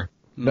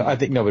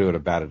think nobody would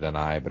have batted an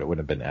eye, but it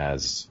wouldn't have been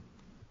as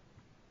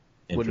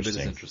interesting. Wouldn't have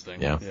been as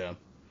interesting. Yeah.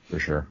 For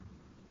sure.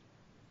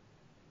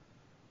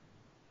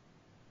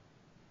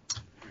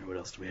 What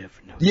else do we have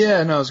for notes?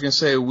 Yeah, no, I was going to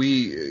say,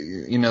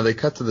 they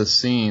cut to the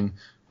scene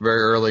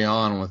very early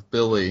on with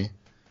Billy.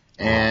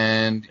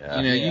 And,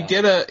 you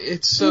get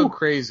it's so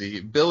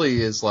crazy.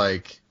 Billy is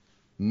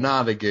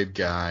not a good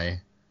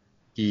guy.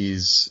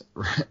 He's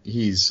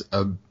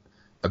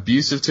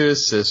abusive to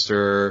his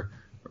sister,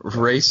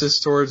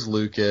 racist towards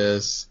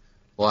Lucas.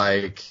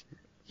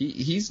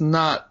 He's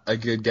not a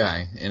good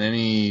guy in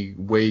any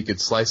way you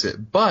could slice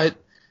it. But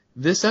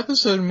this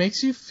episode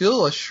makes you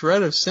feel a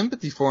shred of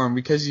sympathy for him,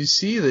 because you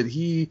see that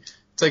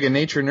it's like a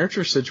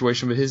nature-nurture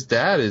situation, but his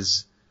dad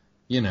is,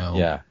 hitting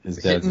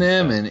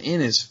him and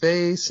in his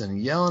face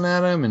and yelling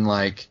at him, and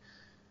I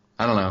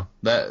don't know,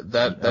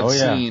 that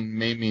scene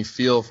made me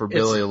feel for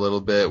Billy a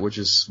little bit, which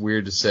is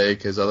weird to say,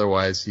 because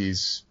otherwise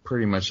he's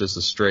pretty much just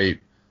a straight,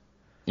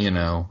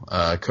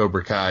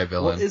 Cobra Kai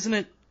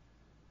villain.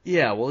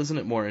 Well, isn't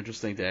it more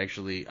interesting to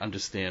actually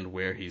understand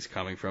where he's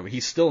coming from?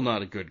 He's still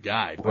not a good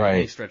guy by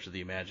any stretch of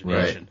the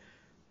imagination. Right.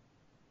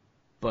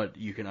 But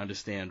you can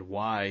understand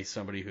why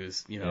somebody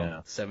who's,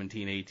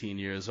 17, 18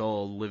 years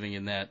old, living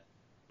in that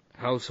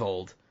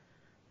household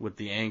with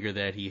the anger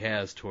that he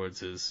has towards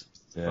his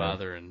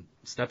father and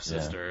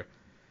stepsister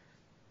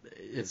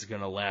is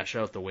going to lash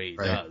out the way he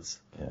does.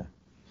 Yeah.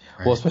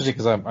 Right. Well, especially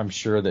because I'm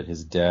sure that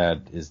his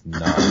dad is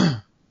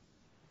not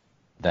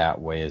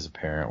that way as a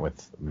parent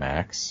with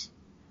Max.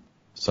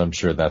 So I'm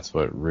sure that's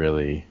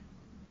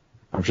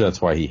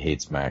that's why he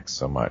hates Max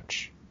so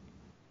much.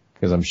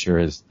 Because I'm sure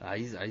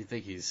I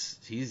think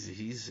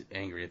he's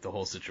angry at the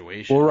whole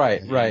situation. Well,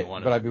 right.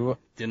 But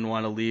didn't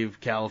want to leave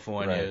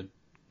California.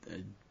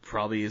 Right.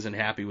 Probably isn't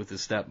happy with his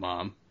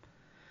stepmom.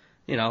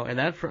 And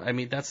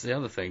that's the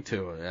other thing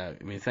too.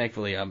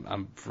 Thankfully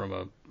I'm from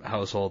a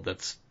household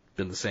that's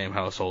been the same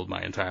household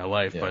my entire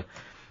life, but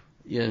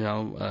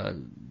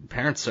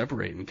parents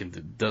separating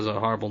does a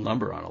horrible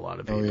number on a lot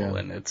of people,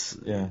 and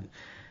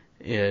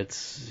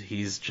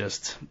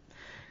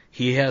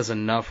he has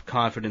enough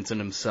confidence in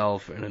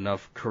himself and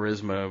enough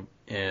charisma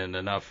and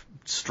enough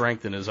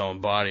strength in his own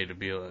body to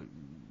be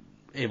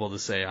able to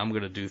say, I'm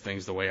going to do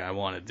things the way I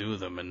want to do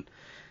them, and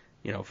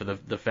for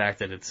the fact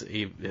that it's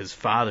his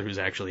father who's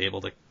actually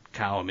able to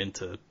cow him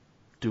into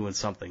doing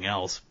something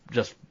else,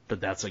 but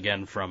that's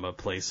again from a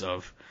place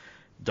of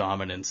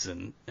dominance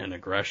and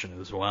aggression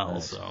as well.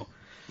 Right. So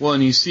Well,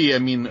 and you see, I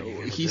mean,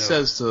 he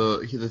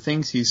the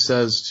things he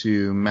says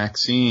to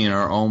Maxine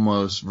are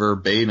almost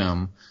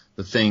verbatim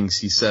the things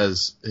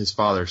his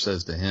father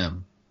says to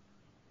him.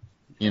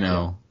 You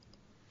know,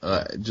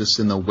 just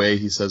in the way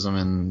he says them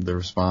in the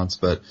response.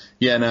 But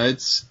yeah, no,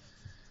 it's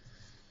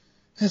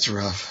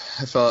rough.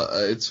 I felt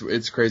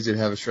it's crazy to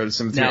have a shred of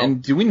sympathy. Now,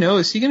 and do we know,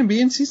 is he going to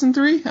be in season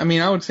 3? I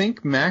mean, I would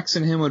think Max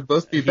and him would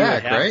both be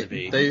back, would have right? to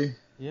be.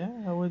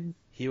 I would.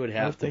 He would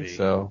have to think be.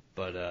 So.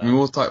 But I mean,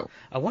 we'll talk.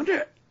 I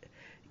wonder.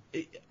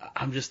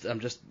 I'm just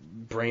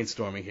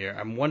brainstorming here.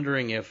 I'm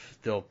wondering if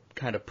they'll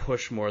kind of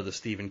push more of the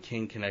Stephen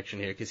King connection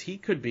here, because he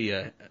could be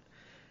a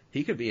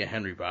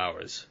Henry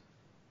Bowers.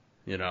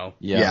 You know.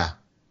 Yeah.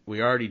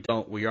 We already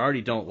don't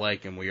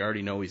like him. We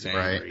already know he's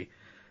angry. Right.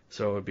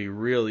 So it'd be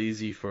real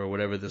easy for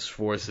whatever this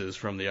force is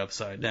from the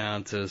Upside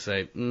Down to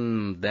say,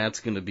 that's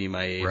going to be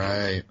my agent.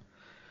 Right.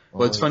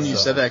 Well, it's funny you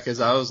said that,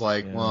 because I was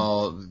like,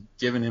 well,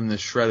 giving him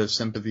this shred of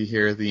sympathy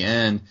here at the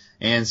end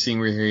and seeing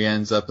where he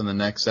ends up in the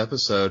next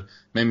episode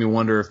made me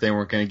wonder if they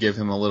weren't going to give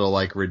him a little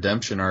like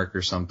redemption arc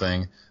or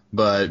something.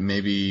 But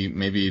maybe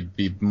it'd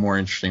be more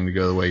interesting to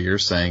go the way you're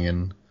saying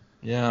and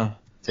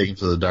take him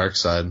to the dark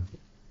side.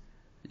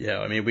 Yeah,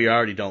 I mean, we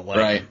already don't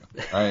like him.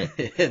 Right.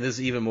 And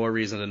there's even more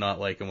reason to not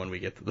like him when we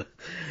get to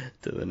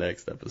the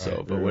next episode,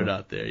 Right, but we're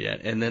not there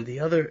yet. And then the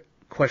other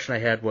question I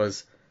had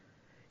was,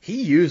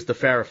 he used the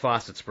Farrah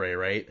Fawcett spray,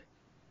 right?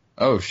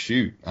 Oh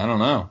shoot, I don't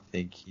know. I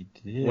think he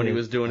did. When he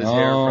was doing his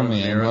hair in front of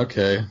the mirror.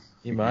 Okay.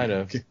 He might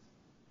have.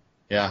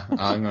 Yeah,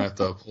 I'm gonna have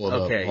to pull it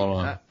Okay, up. Hold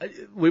on.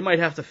 We might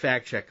have to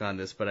fact check on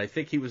this, but I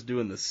think he was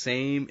doing the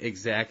same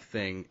exact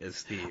thing as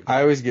Steve.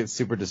 I always get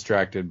super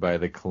distracted by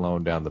the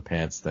cologne down the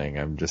pants thing.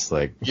 I'm just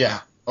like,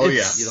 Yeah. Oh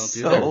yeah. You don't do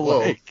so that? Whoa.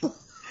 like,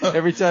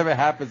 every time it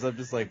happens, I'm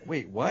just like,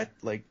 wait, what?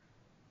 Like,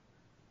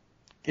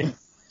 I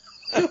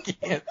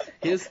can't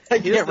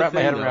wrap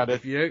my head around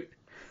it.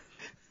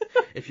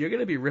 If you're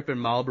gonna be ripping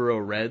Marlboro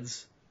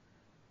Reds,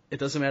 it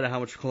doesn't matter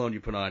how much cologne you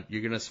put on.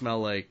 You're gonna smell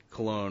like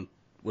cologne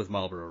with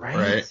Marlboro Reds.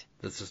 Right.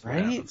 That's just what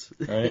happens.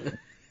 Right.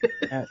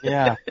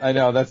 Yeah, I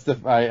know. That's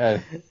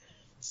I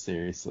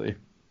seriously.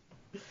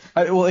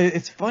 Well,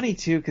 it's funny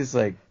too, because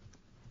like,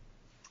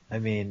 I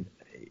mean,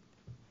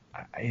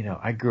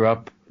 I grew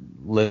up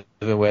living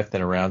with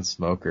and around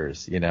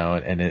smokers,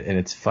 and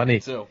it's funny.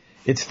 So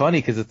It's funny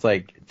because it's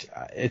like,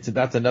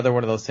 that's another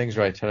one of those things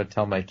where I try to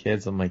tell my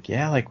kids, I'm like,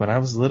 yeah, like when I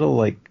was little,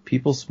 like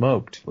people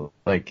smoked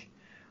like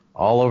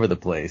all over the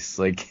place.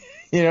 Like,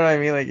 you know what I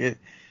mean? Like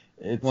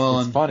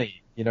it's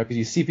funny, because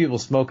you see people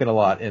smoking a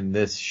lot in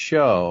this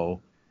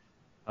show.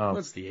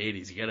 It's the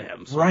 80s. You gotta have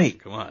them smoking. Right.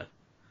 Come on.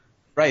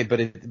 Right. But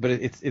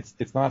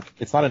it's not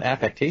an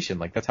affectation.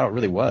 Like that's how it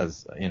really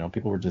was.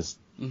 People were just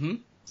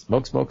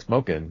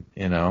smoking,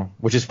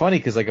 which is funny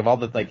because like of all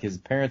the, like his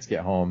parents get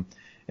home,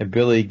 and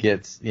Billy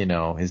gets,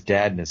 his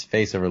dad in his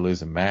face over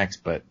losing Max,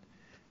 but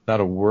not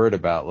a word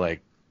about,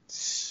 like,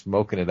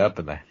 smoking it up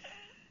in the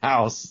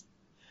house.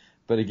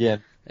 But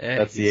again,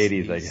 that's the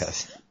 80s, I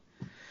guess.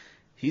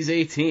 He's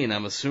 18,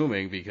 I'm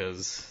assuming,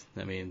 because,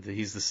 I mean,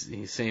 he's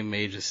the same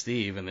age as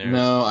Steve, and they're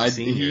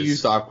he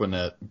used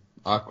Aquanet.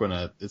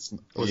 Aquanet.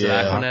 Was it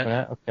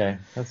Aquanet? Okay,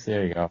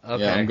 there you go.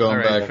 Okay, yeah, I'm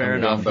going back. Fair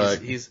enough.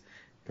 He's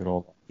good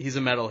old. He's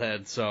a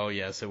metalhead, so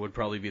yes, it would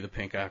probably be the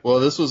pink Aquanet. Well,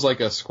 this was like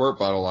a squirt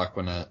bottle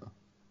Aquanet.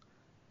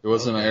 It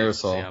wasn't an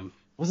aerosol.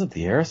 Wasn't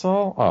the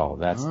aerosol? Oh,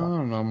 that's. I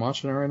don't know. I'm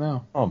watching it right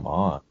now. Come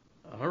on.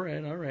 All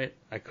right.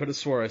 I could have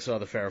swore I saw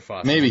the Farrah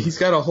Fawcett. Maybe he's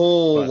got a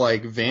whole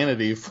like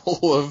vanity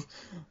full of.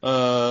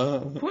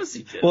 Of course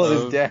he did.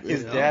 Well,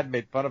 his dad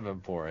made fun of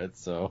him for it,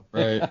 so.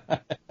 Right.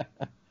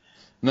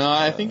 No,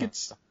 I think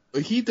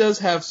he does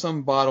have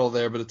some bottle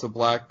there, but it's a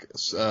black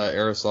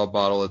aerosol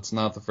bottle. It's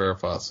not the Farrah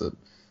Fawcett.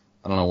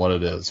 I don't know what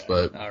it is,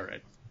 but. All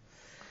right.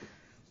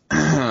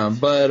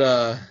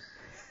 But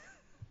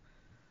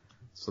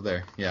so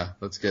there, yeah,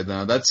 that's good.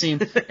 Now that scene,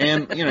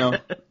 and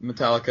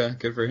Metallica,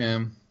 good for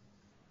him.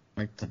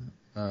 Like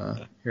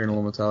hearing a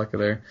little Metallica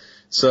there.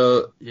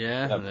 So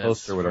yeah, that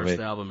poster would have first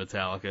album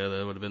Metallica.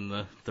 That would have been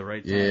the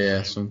right time.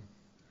 Yeah.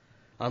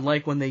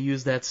 Unlike when they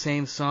used that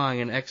same song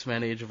in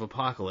X-Men: Age of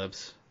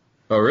Apocalypse.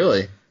 Oh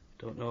really?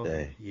 Don't know.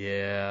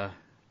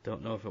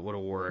 Don't know if it would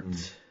have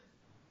worked.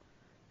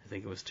 I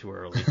think it was too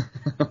early.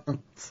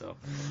 So.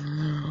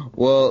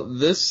 Well,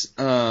 this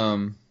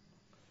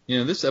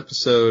this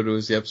episode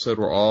was the episode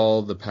where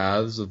all the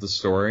paths of the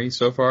story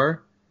so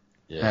far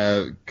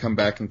have come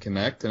back and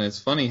connect, and it's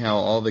funny how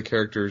all the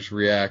characters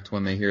react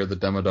when they hear the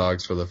demo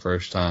dogs for the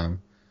first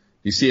time.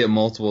 You see it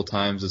multiple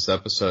times this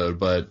episode,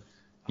 but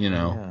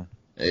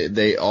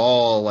they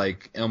all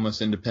like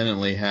almost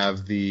independently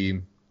have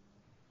the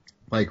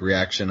like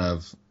reaction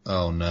of,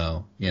 oh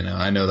no,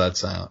 I know that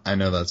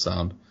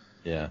sound.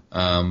 Yeah.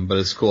 But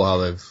it's cool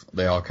how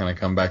they all kind of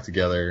come back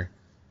together.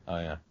 Oh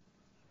yeah.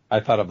 I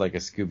thought of like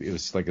it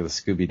was like a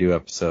Scooby-Doo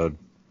episode,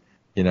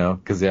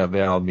 because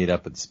they all meet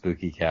up at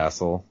Spooky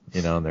Castle,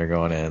 and they're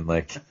going in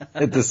like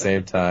at the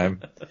same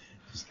time.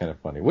 It's kind of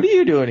funny. What are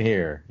you doing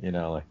here?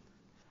 Like.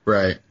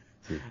 Right.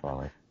 Too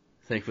funny.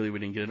 Thankfully we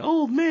didn't get an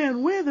Old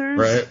Man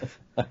Withers.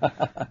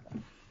 Right.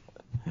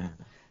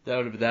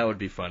 That would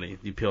be funny.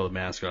 You peel the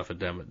mask off a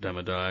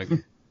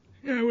Demodog.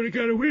 Yeah, I would have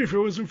got away if it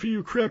wasn't for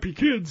you crappy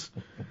kids.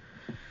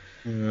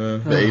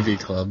 The AV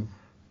Club.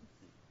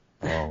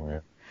 Oh,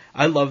 man.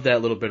 I love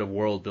that little bit of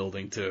world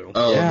building too.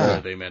 Oh, yeah.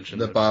 They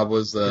mentioned that Bob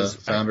was the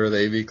founder of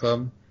the AV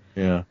Club.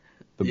 Yeah.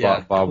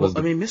 Yeah. Bob was.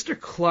 I mean, Mr.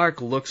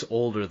 Clark looks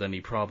older than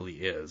he probably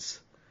is.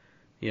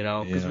 You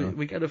know, because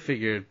we got to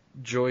figure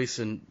Joyce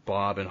and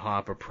Bob and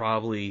Hop are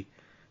probably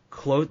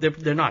close.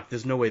 They're not.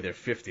 There's no way they're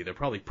 50. They're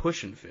probably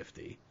pushing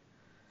 50.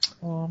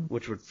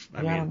 Which would,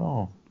 I mean, don't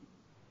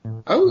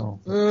know.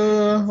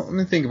 Let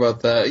me think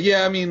about that.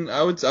 Yeah, I mean,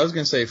 I was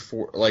gonna say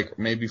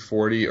maybe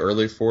 40,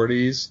 early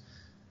 40s,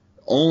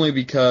 only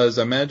because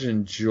I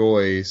imagine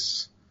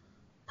Joyce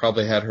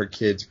probably had her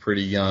kids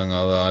pretty young,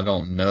 although I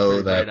don't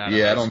know that.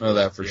 I don't know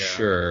that for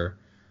sure.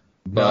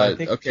 But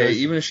okay,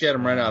 even if she had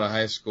them right out of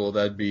high school,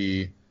 that'd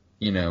be,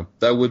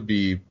 that would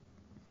be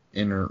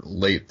in her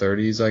late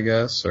 30s, I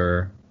guess,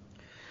 or.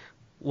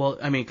 Well,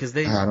 I mean,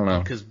 I don't know.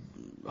 Because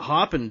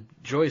Hop and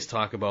Joyce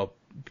talk about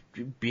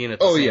being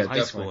at the same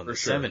high school in the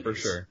 70s. For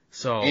sure.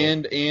 So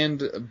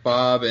and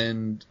Bob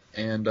and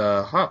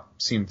Hop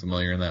seem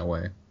familiar in that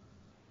way.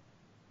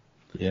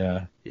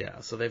 Yeah. Yeah,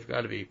 so they've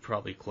got to be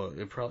probably close.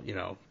 Probably,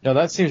 No,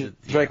 that seems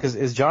right. Because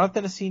is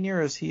Jonathan a senior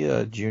or is he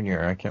a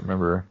junior? I can't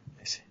remember.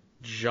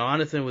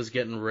 Jonathan was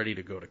going to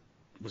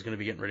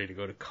be getting ready to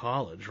go to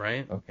college,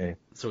 right? Okay.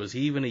 So is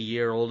he even a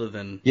year older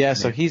than? Yeah,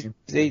 so he's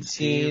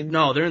 18.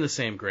 No, they're in the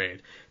same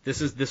grade.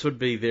 This would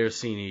be their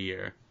senior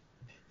year.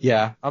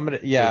 Yeah, I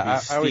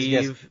always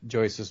guess Steve.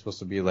 Joyce is supposed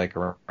to be like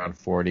around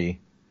 40,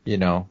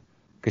 because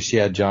she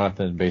had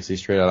Jonathan basically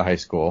straight out of high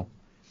school,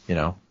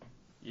 Yeah.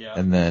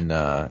 and then,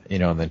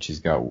 and then she's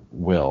got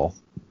Will,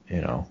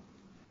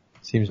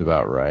 seems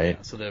about right.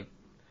 Yeah, so they're,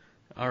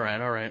 all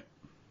right.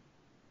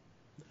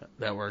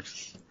 That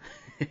works.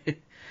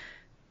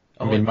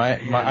 I mean,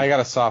 I got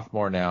a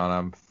sophomore now and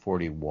I'm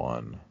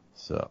 41,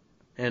 so.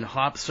 And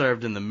Hop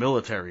served in the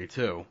military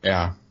too.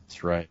 Yeah.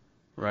 That's right.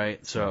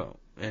 Right, so,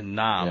 and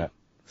Nam. Yeah.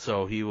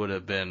 So he would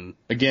have been.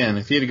 Again,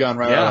 if he'd have gone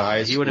right out of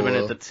high school, he would have been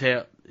at the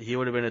tail. He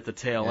would have been at the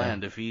tail Yeah.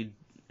 end if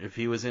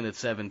he was in at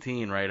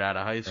 17 right out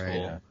of high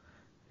school,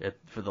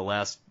 for the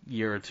last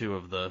year or two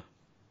of the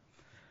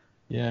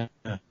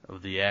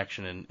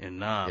action in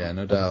Nam. Yeah,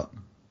 no doubt.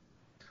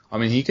 I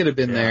mean, he could have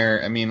been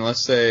there. I mean,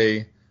 let's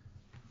say,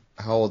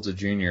 how old's a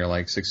junior?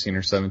 Like 16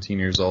 or 17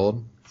 years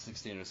old.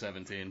 16 or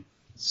 17.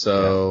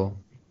 So,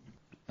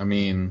 I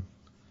mean,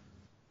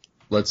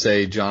 let's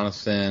say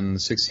Jonathan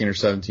 16 or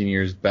 17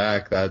 years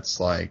back. That's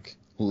like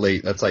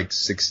late. That's like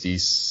 60,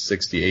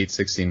 68,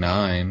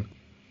 69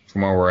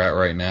 from where we're at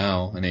right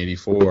now in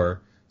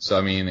 84. So,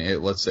 I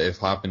mean, let's say if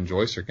Hop and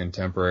Joyce are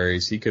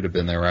contemporaries, he could have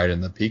been there right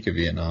in the peak of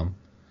Vietnam.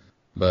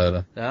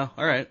 But yeah,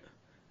 all right.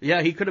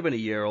 Yeah, he could have been a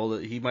year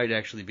older. He might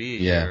actually be a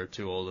year or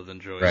two older than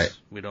Joyce. Right.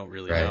 We don't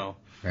really know.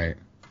 Right.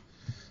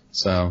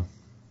 So.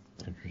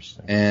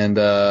 Interesting. And,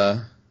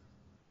 so,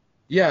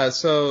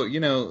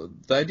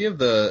 the idea of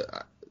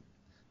the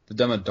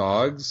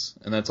Demodogs,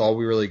 and that's all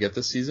we really get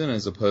this season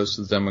as opposed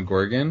to the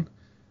Demogorgon.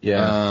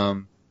 Yeah.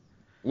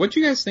 What do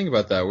you guys think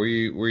about that? Were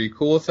you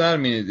cool with that? I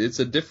mean, it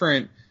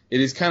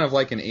is kind of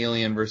like an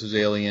Alien versus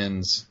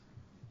Aliens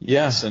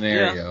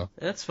scenario. Yeah,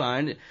 that's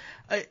fine.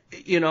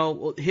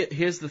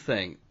 Here's the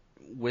thing.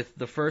 With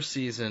the first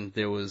season,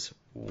 there was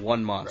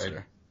one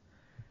monster.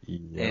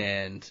 Right. Yeah.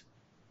 And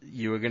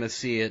you were going to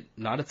see it,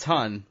 not a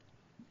ton,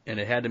 and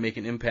it had to make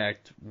an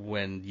impact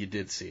when you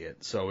did see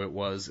it. So it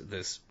was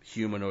this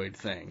humanoid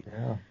thing.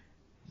 Yeah.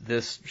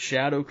 This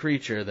shadow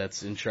creature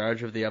that's in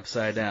charge of the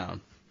Upside Down,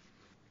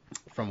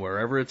 from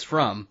wherever it's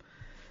from,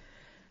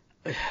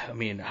 I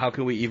mean, how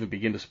can we even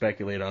begin to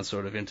speculate on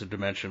sort of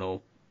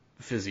interdimensional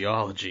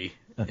physiology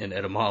and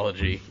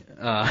etymology?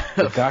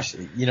 Gosh,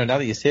 now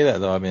that you say that,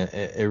 though, I mean,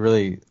 it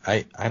really,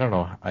 I don't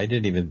know, I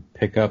didn't even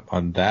pick up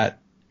on that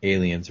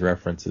Aliens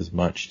reference as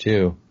much,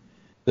 too.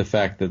 The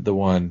fact that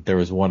there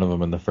was one of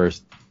them in the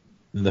first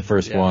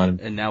one.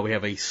 And now we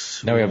have a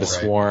swarm. Now we have a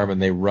swarm, and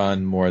they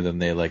run more than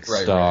they,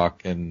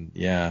 stalk, right. And,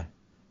 yeah.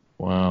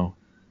 Wow.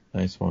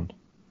 Nice one.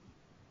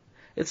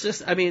 It's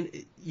just, I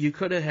mean, you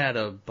could have had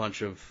a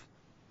bunch of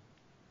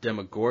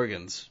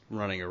Demogorgons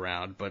running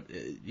around, but,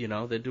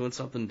 they're doing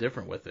something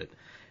different with it.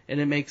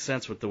 And it makes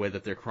sense with the way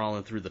that they're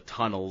crawling through the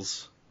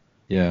tunnels.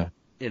 Yeah.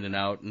 In and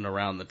out and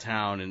around the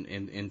town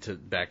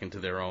and back into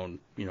their own,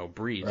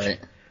 breach.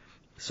 Right.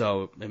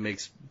 So it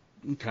makes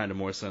kind of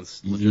more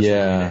sense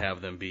logistically to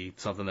have them be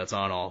something that's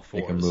on all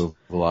fours. They can move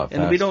a lot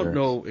faster. And we don't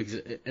know,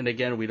 and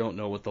again, we don't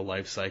know what the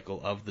life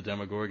cycle of the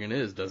Demogorgon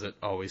is. Does it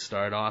always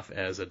start off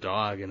as a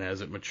dog, and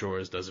as it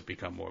matures, does it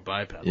become more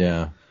bipedal?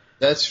 Yeah.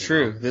 That's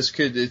true.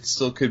 It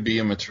still could be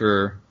a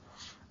mature.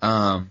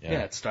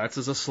 It starts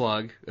as a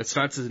slug. It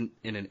starts in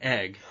an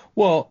egg.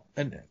 Well,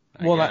 and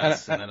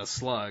then a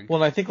slug.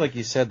 Well, I think, like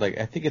you said,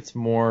 I think it's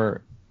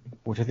more,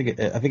 which I think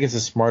it's a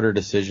smarter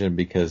decision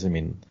because, I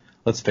mean,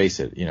 let's face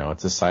it,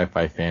 it's a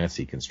sci-fi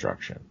fantasy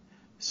construction.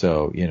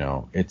 So,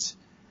 its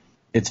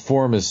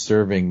form is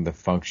serving the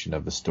function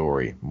of the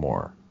story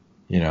more,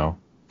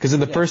 because in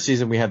the first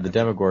season we had the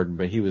Demogorgon,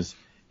 but he was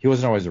he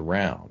wasn't always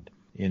around,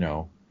 you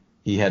know.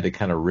 He had to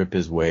kind of rip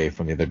his way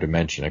from the other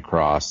dimension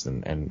across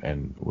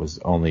and was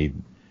only,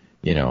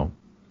 you know,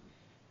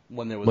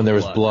 when there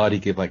was blood,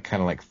 he could like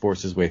kind of like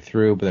force his way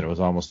through, but then it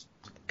was almost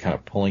kind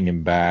of pulling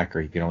him back,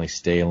 or he could only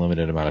stay a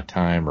limited amount of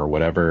time or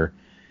whatever,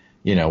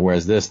 you know,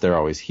 whereas this, they're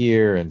always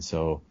here. And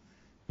so,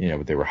 you know,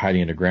 but they were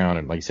hiding underground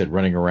and, like you said,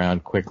 running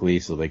around quickly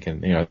so they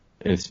can, you know,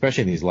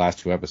 especially in these last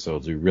 2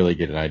 episodes, we really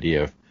get an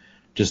idea of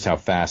just how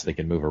fast they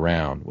can move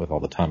around with all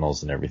the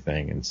tunnels and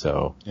everything. And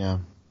so, Yeah.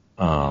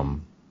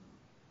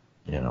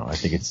 You know, I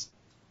think it's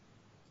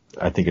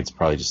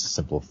probably just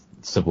a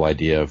simple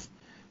idea of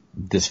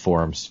this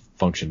forum's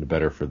functioned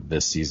better for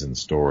this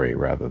season's story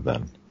rather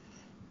than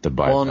the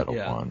bipedal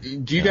one.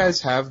 Do you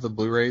guys have the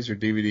Blu-rays or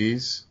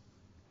DVDs?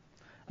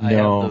 I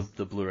have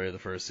the Blu-ray of the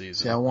first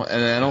season. Yeah,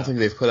 and I don't think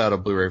they've put out a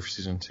Blu-ray for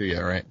season 2 yet,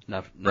 right?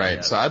 Not right.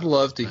 Yet. So I'd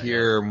love to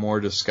hear more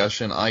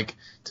discussion. Like,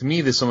 to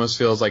me, this almost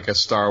feels like a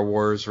Star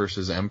Wars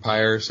versus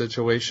Empire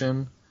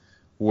situation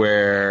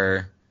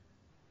where,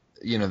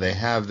 you know, they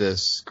have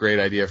this great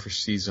idea for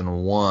season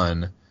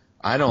 1.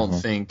 I don't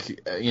think,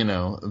 you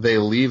know, they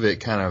leave it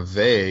kind of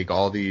vague,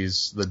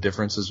 the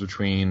differences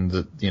between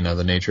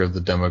the nature of the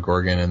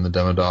Demogorgon and the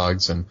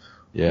Demodogs and,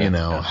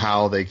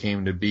 how they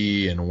came to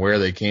be and where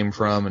they came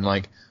from and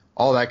like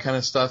all that kind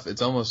of stuff.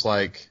 It's almost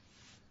like,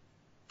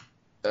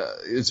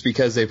 it's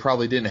because they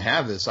probably didn't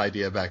have this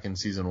idea back in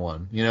season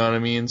 1. You know what I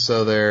mean?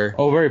 So they're...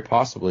 Oh, very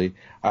possibly.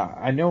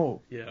 I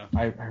know, Yeah.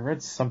 I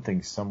read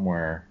something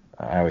somewhere.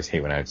 I always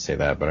hate when I would say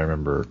that, but I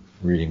remember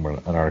reading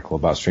an article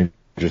about Stranger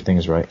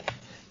Things, right?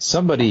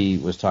 Somebody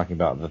was talking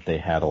about that they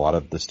had a lot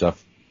of the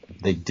stuff,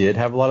 they did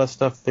have a lot of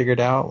stuff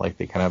figured out, like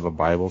they kind of have a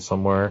Bible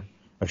somewhere,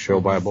 a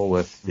show Bible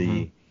with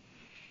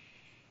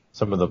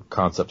some of the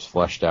concepts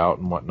fleshed out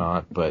and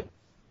whatnot, but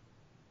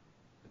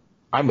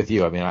I'm with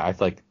you. I mean, I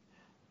feel like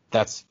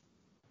that's,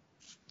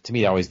 to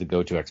me, always the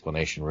go-to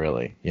explanation,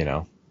 really, you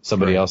know?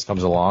 Somebody else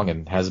comes along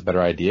and has a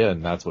better idea,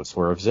 and that's what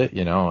swerves it,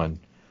 you know, and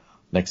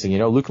next thing you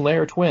know, Luke and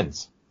Leia are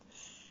twins.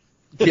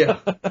 Yeah.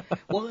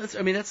 Well,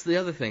 that's the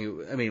other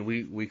thing. I mean,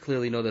 we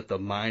clearly know that the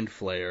Mind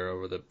Flayer,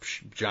 or the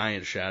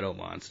giant shadow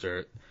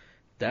monster,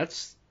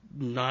 that's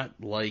not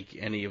like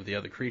any of the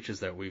other creatures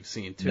that we've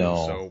seen too.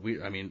 No. So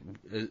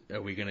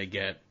are we going to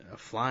get a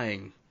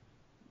flying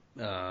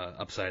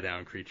upside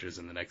down creatures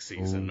in the next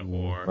season,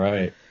 or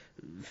right?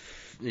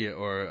 Yeah,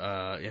 or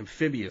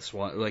amphibious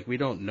one? Like, we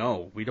don't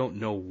know. We don't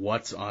know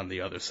what's on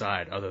the other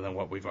side other than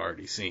what we've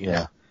already seen.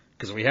 Yeah.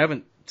 Because we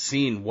haven't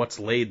seen what's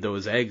laid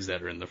those eggs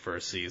that are in the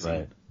first season.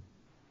 Right.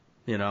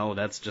 You know,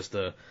 that's just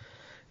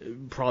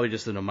probably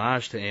just an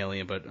homage to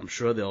Alien, but I'm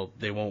sure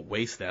they won't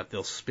waste that.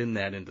 They'll spin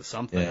that into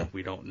something. Yeah.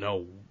 We don't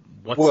know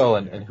what's well,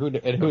 in there. and who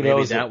maybe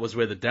knows? Maybe that was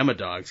where the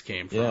Demodogs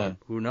came from. Yeah.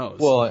 Who knows?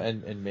 Well,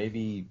 and maybe,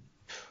 you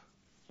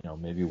know,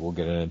 maybe we'll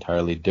get an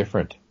entirely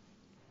different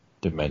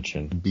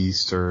dimension.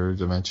 Beast or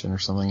dimension or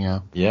something, yeah.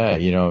 Yeah,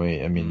 you know,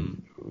 I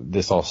mean,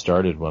 this all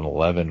started when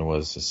 11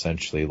 was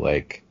essentially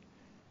like,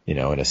 you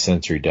know, in a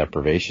sensory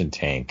deprivation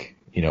tank,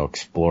 you know,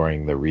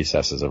 exploring the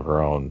recesses of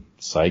her own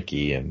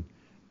psyche and,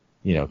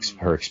 you know,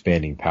 her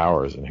expanding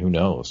powers, and who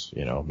knows,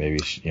 you know, maybe,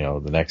 you know,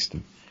 the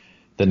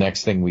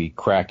next thing we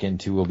crack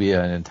into will be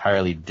an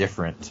entirely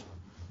different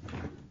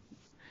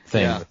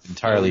thing with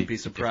entirely be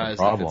surprised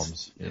different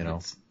problems, you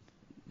know.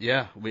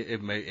 Yeah,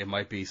 it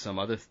might be some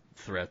other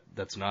threat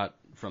that's not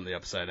from the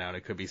Upside Down.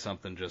 It could be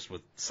something just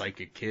with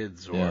psychic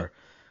kids, or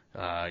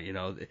you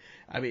know,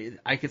 I mean,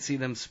 I could see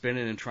them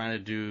spinning and trying to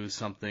do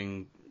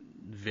something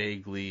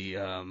vaguely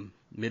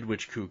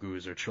Midwich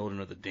Cuckoos or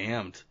Children of the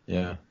Damned.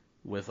 Yeah.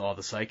 With all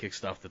the psychic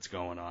stuff that's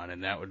going on,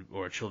 and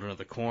or Children of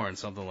the Corn,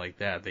 something like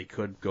that. They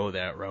could go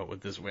that route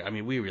with this way. I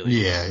mean, we really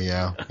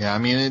Yeah. I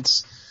mean,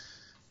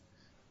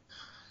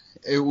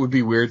 it would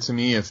be weird to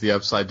me if the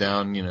Upside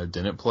Down, you know,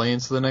 didn't play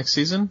into the next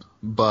season,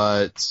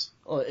 but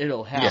well,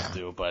 it'll have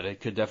to, but it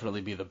could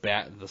definitely be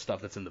the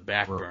stuff that's in the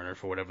back burner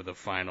for whatever the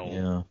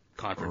final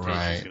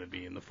confrontation is going to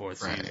be in the fourth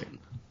season.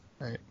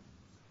 Right.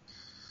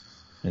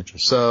 Interesting.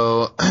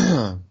 So,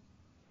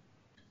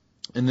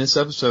 in this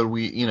episode,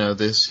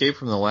 the escape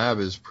from the lab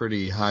is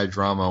pretty high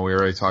drama. We were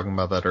already talking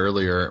about that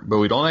earlier, but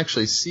we don't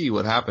actually see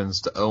what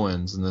happens to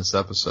Owens in this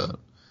episode.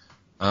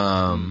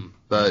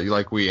 But we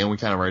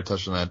kind of already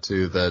touched on that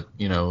too, that,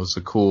 you know, it was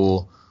a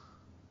cool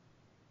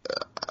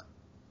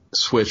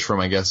switch from,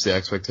 I guess, the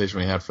expectation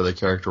we had for the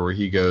character where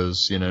he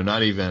goes, you know,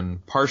 not even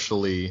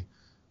partially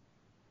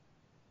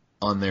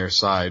on their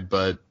side,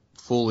 but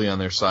fully on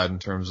their side in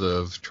terms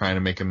of trying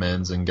to make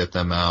amends and get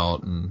them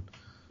out. And,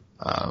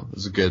 it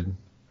was a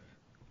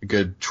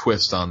good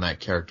twist on that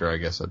character, I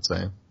guess I'd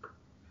say.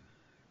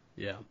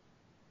 Yeah.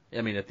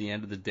 I mean, at the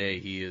end of the day,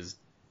 he is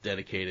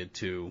dedicated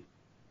to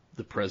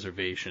the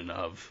preservation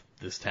of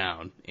this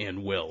town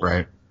and Will.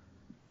 Right.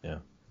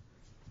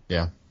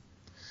 Yeah.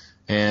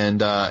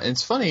 And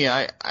it's funny,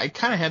 I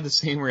kind of had the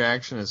same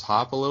reaction as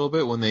Hop a little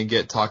bit when they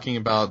get talking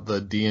about the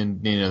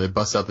they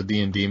bust out the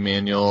D&D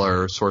manual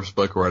or source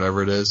book or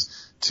whatever it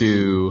is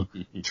to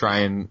try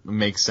and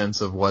make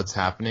sense of what's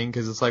happening,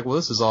 because it's like, well,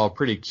 this is all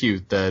pretty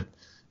cute that,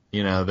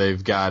 you know,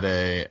 they've got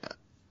a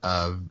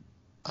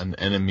an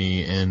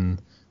enemy in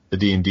the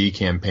D&D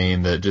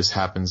campaign that just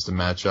happens to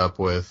match up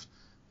with,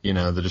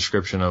 the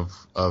description of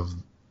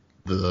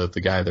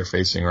the guy they're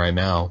facing right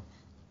now.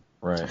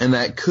 Right. And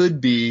that could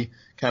be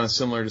kind of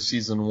similar to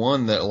season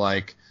 1, that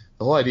like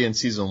the whole idea in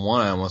season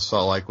 1 I almost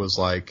felt like was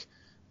like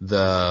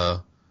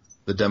the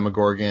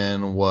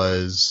Demogorgon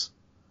was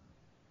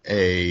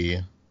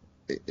it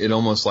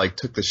almost like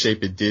took the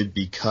shape it did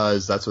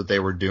because that's what they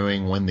were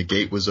doing when the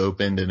gate was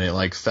opened, and it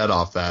like fed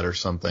off that or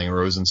something,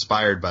 or it was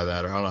inspired by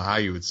that, or I don't know how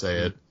you would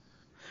say it.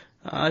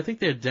 I think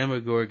their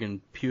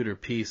Demogorgon pewter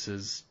piece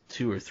is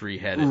 2 or 3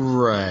 headed.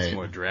 Right. It's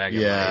more dragon.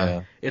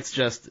 Yeah. It's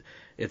just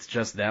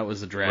that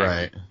was a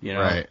dragon. Right.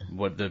 Right.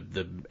 What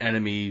the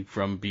enemy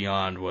from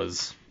beyond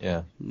was.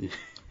 Yeah.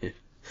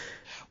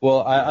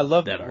 Well, I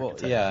love that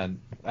archetype. yeah, and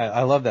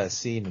I love that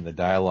scene and the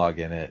dialogue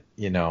in it,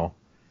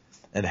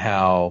 and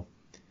how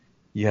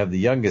you have the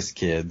youngest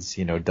kids,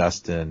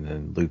 Dustin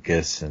and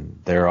Lucas, and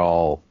they're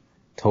all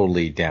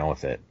totally down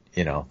with it.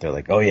 They're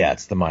like, oh yeah,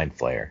 it's the Mind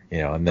Flayer,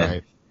 and then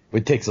Right.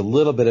 it takes a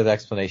little bit of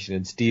explanation,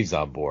 and Steve's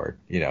on board.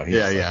 He's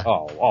like,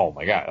 oh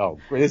my god,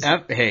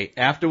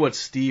 After what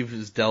Steve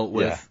has dealt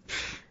with,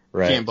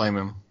 right. Can't blame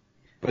him.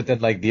 But then,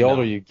 like, the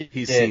older you get,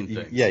 he's seen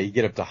things. you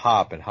get up to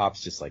Hop, and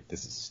Hop's just like,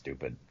 this is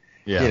stupid.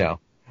 Yeah.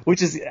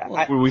 Which is,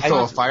 Would we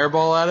throw a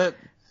fireball at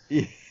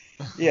it?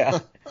 Yeah.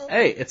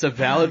 Hey, it's a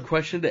valid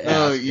question to ask.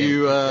 No,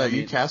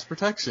 you cast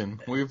protection.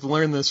 We've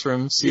learned this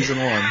from season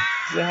 1.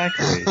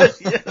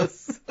 Exactly.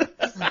 Yes.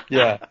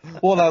 Yeah.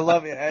 Well, and I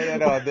love it. I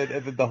know. And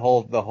then the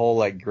whole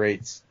like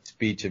great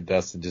speech of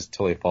Dustin just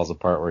totally falls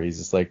apart, where he's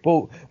just like,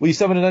 well, you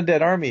summon an undead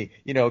army,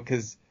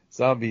 because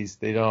zombies,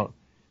 they don't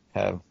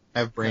have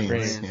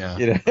brains.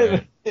 Yeah.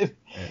 Right.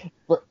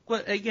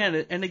 But again,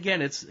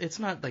 it's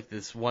not like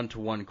this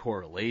 1-to-1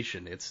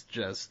 correlation. It's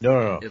just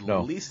No. At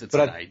least it's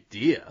an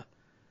idea.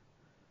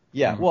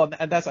 Yeah. Well,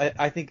 and that's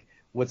I think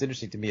what's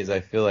interesting to me is I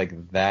feel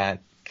like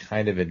that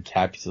kind of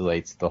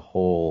encapsulates the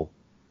whole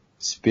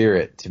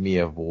spirit to me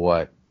of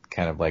what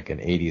kind of like an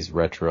 80s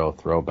retro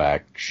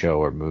throwback show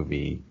or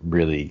movie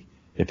really,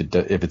 if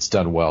it's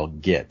done well,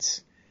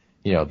 gets.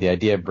 The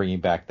idea of bringing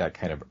back that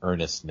kind of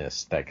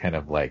earnestness, that kind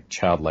of like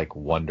childlike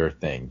wonder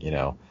thing,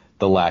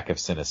 the lack of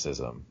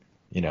cynicism,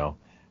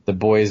 the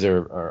boys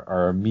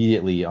are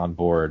immediately on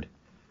board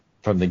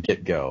from the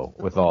get-go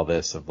with all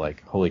this of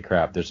like, holy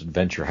crap, there's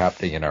adventure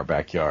happening in our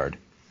backyard.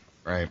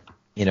 Right.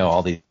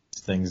 All these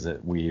things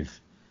that we've,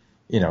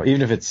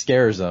 even if it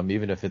scares them,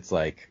 even if it's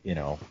like,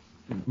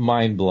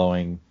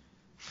 mind-blowing,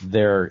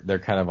 they're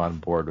kind of on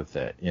board with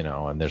it,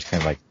 and there's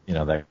kind of like,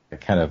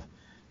 that kind of,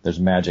 there's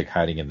magic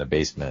hiding in the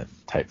basement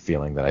type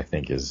feeling that I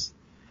think is,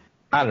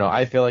 I don't know,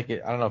 I feel like I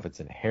don't know if it's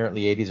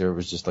inherently 80s or it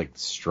was just like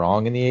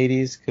strong in the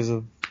 80s because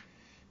of,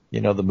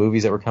 the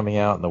movies that were coming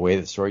out and the way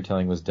that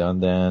storytelling was done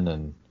then,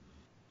 and,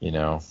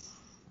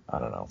 I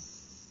don't know.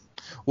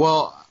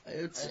 Well,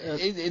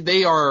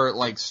 they are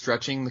like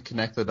stretching to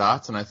connect the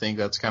dots, and I think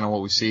that's kind of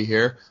what we see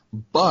here.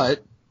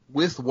 But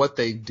with what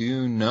they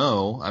do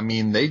know, I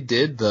mean, they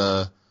did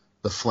the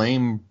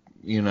flame,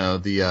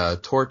 the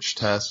torch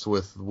test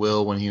with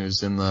Will when he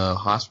was in the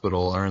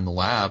hospital or in the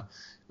lab.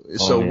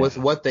 So with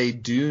what they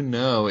do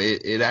know,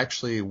 it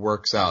actually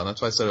works out. And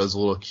that's why I said it was a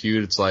little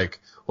cute. It's like,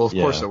 well, of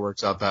course it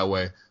works out that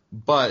way.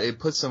 But it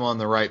puts them on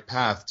the right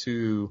path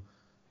to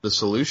the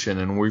solution,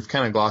 and we've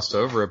kind of glossed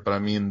over it. But I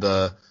mean,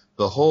 the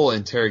whole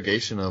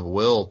interrogation of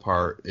Will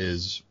part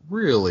is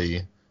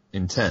really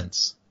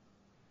intense.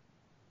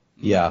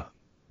 Yeah.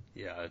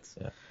 Yeah, it's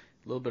a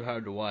little bit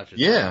hard to watch it.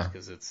 Yeah.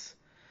 Because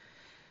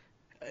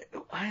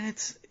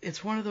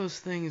it's one of those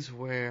things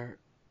where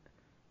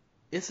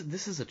this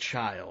is a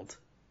child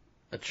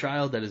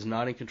that is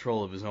not in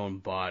control of his own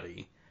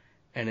body,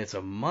 and it's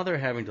a mother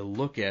having to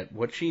look at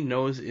what she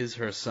knows is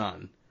her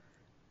son,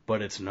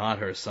 but it's not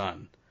her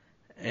son.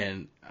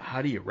 And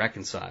how do you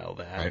reconcile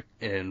that? Right.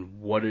 And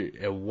what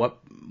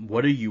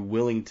are you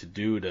willing to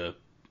do to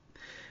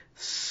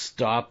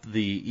stop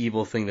the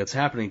evil thing that's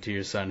happening to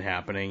your son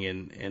happening?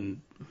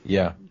 And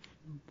yeah,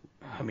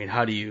 I mean,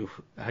 how do you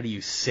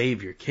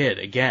save your kid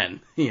again?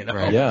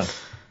 Right.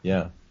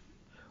 Yeah.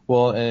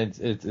 Well, and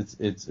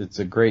it's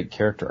a great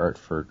character art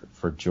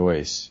for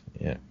Joyce,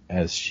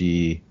 as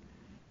she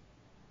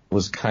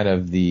was kind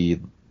of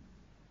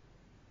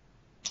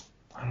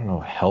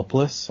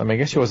helpless. I mean, I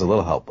guess she was a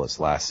little helpless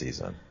last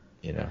season,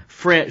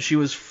 She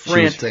was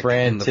frantic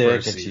in the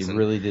first and season. she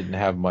really didn't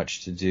have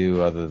much to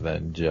do other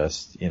than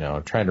just,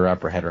 trying to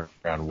wrap her head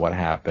around what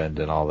happened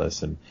and all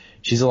this. And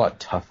she's a lot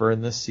tougher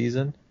in this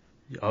season.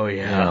 Oh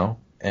yeah.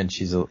 And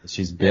she's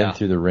been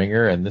through the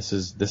ringer, and this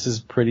is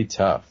pretty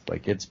tough.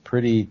 Like, it's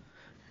pretty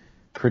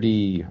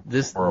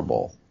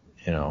horrible,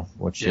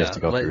 what she has to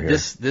go through here.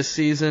 This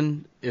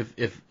season,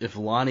 if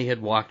Lonnie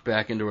had walked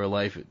back into her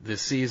life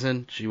this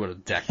season, she would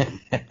have decked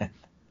him.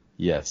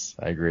 Yes,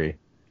 I agree.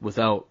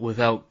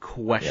 Without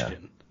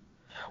question.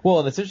 Yeah. Well,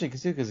 and it's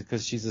interesting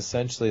because she's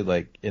essentially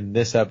like, in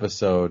this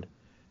episode,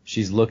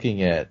 she's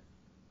looking at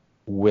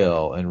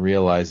Will and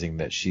realizing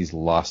that she's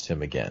lost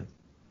him again.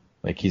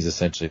 Like, he's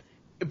essentially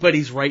But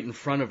he's right in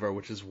front of her,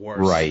 which is worse.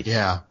 Right.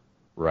 Yeah.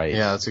 Right.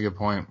 Yeah, that's a good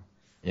point.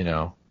 You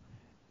know.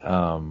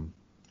 And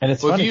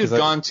it's Well, funny if you've because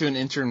gone to an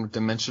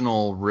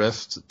interdimensional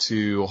rift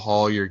to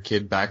haul your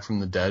kid back from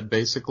the dead,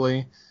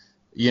 basically,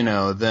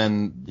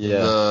 then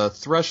the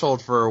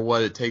threshold for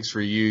what it takes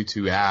for you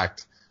to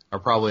act are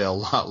probably a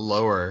lot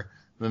lower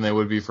than they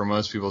would be for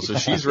most people. So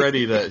she's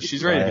ready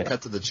to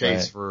cut to the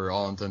chase for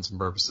all intents and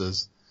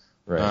purposes.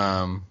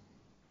 Right.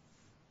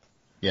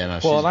 Yeah, no,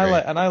 she's well, great.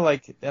 I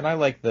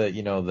like the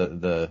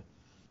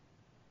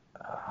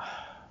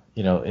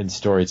in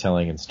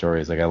storytelling and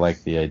stories, like I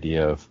like the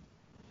idea of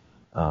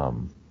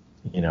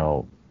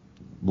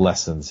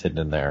lessons hidden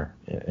in there,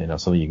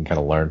 something you can kind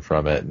of learn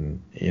from it,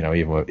 and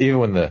even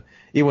when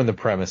the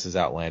premise is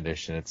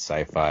outlandish and it's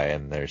sci-fi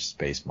and there's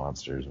space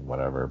monsters and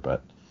whatever,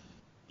 but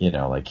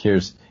like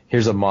here's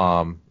a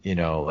mom,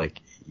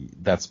 like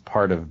that's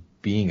part of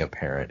being a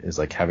parent, is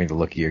like having to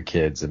look at your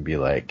kids and be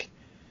like,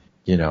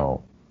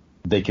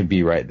 they could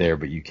be right there,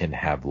 but you can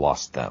have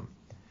lost them.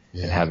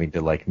 Yeah. And having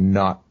to like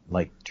not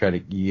like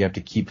you have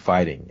to keep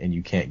fighting, and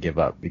you can't give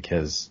up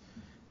because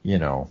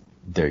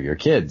they're your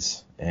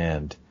kids,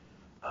 and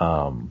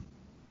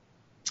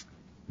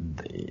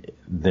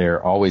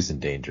they're always in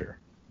danger,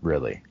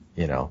 really.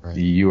 Right.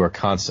 You are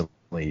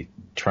constantly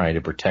trying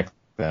to protect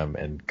them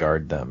and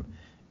guard them,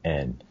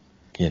 and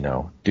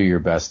do your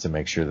best to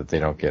make sure that they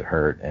don't get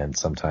hurt, and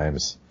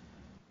sometimes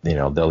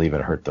they'll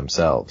even hurt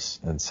themselves.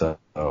 And so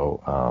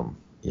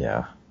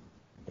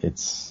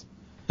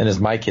and as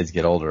my kids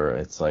get older,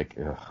 it's like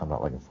I'm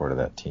not looking forward to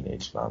that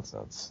teenage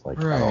nonsense, like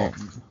at all.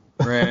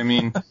 Right. I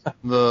mean,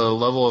 the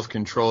level of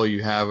control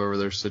you have over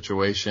their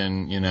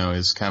situation,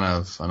 is kind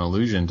of an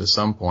illusion to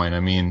some point. I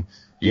mean,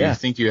 you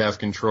think you have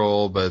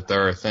control, but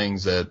there are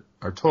things that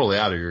are totally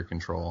out of your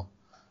control.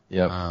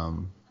 Yeah.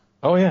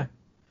 Oh yeah.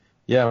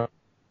 Yeah.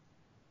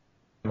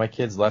 My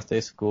kid's last day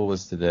of school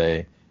was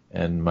today,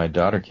 and my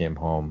daughter came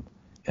home,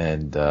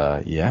 and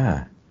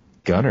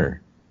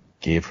Gunner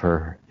gave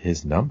her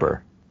his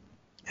number,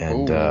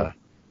 and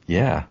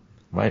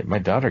my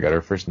daughter got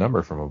her first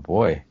number from a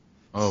boy.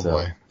 Oh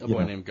boy. A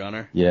boy named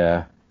Gunner?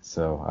 Yeah.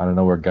 So I don't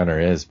know where Gunner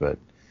is, but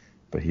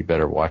he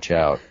better watch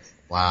out.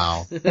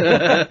 Wow.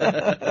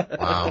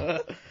 Wow.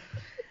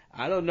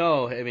 I don't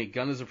know. I mean,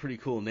 Gunner's a pretty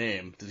cool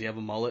name. Does he have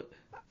a mullet?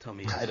 Tell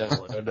me he has a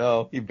mullet. I don't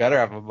know. He better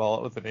have a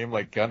mullet with a name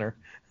like Gunner.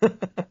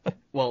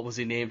 Well, was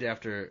he named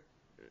after...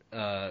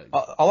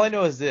 all I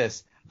know is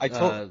this. I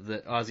told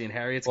the Ozzie and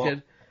Harriet's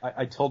kid?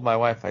 I told my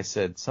wife, I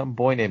said, some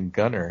boy named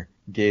Gunner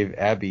gave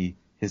Abby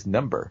his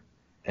number.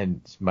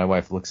 And my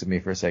wife looks at me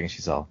for a second.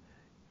 She's all,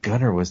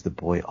 Gunner was the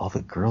boy all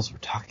the girls were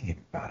talking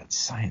about at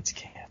science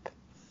camp.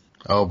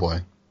 Oh,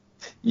 boy.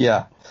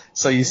 Yeah.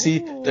 So you see,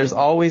 there's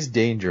always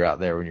danger out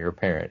there when you're a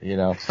parent,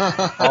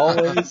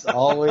 Always,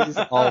 always,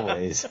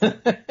 always.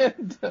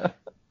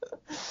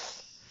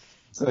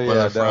 So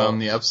whether from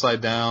the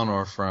upside down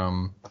or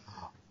from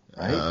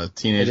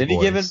teenage At any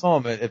boys. given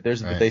moment, if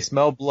they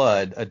smell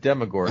blood, a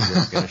Demogorgon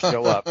is going to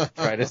show up and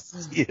try to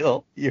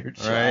steal your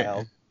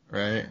child.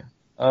 Right.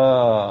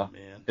 Oh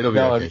man. It'll be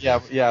okay.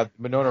 Yeah.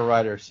 Winona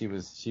Ryder, she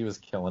was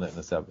killing it in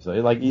this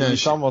episode. Like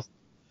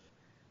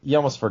you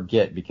almost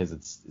forget because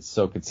it's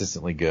so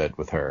consistently good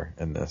with her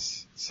in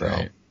this. So.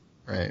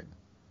 Right.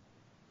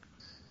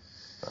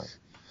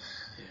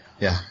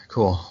 Yeah,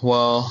 cool.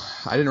 Well,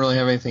 I didn't really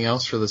have anything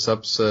else for this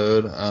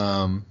episode.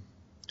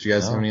 Do you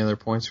guys have any other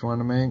points you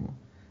want to make?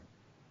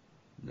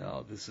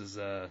 No, this is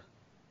a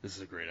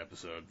great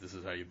episode. This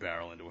is how you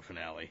barrel into a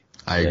finale.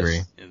 I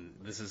agree. And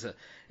this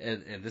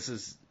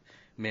is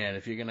man,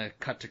 if you're gonna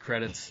cut to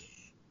credits,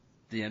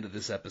 the end of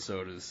this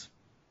episode is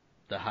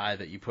the high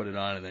that you put it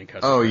on and then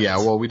cut. Oh yeah,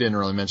 well we didn't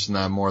really mention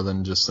that more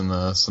than just in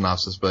the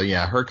synopsis, but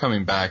yeah, her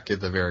coming back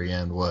at the very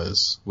end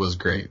was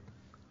great.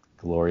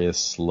 Glorious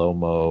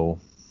slow-mo.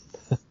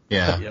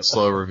 Yeah, yep.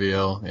 Slow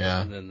reveal.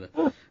 Yeah, and then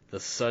the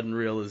sudden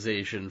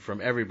realization from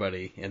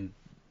everybody, and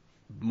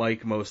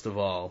Mike most of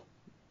all,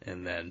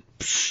 and then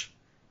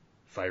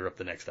fire up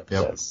the next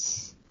episode.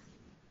 Yes.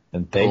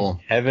 And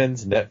thank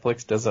heavens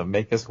Netflix doesn't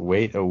make us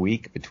wait a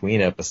week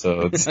between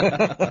episodes.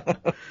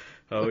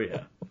 Oh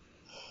yeah.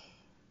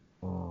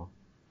 Well,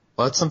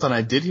 that's something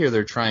I did hear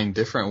they're trying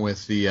different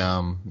with the,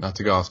 not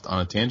to go off on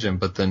a tangent,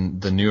 but then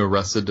the new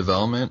Arrested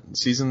Development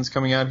season's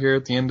coming out here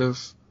at the end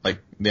of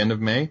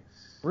May.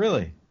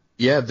 Really?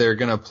 Yeah, they're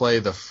gonna play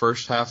the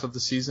first half of the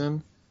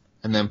season,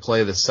 and then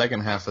play the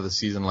second half of the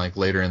season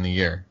later in the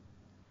year.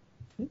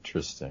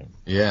 Interesting.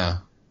 Yeah.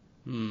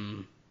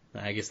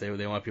 I guess they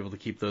want people to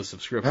keep those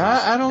subscriptions.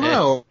 I don't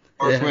know.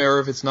 Or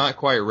if it's not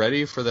quite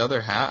ready for the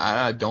other half,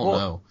 I don't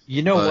know.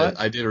 You know what?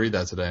 I did read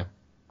that today.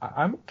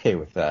 I'm okay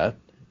with that.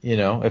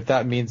 If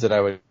that means that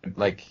I would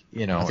I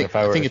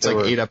think it's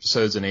like 8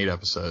 episodes and 8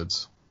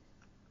 episodes.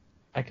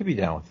 I could be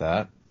down with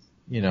that.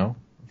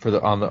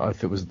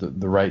 If it was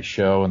the right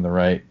show and the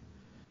right,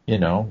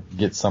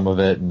 get some of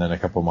it and then a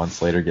couple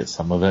months later get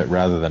some of it,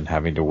 rather than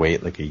having to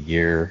wait like a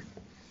year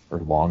or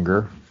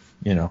longer.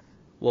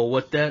 Well,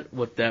 what that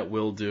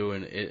will do,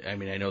 and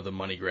I know the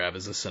money grab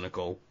is a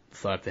cynical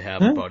thought to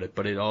have about it,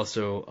 but it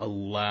also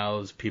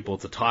allows people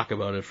to talk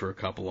about it for a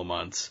couple of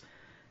months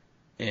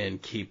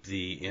and keep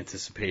the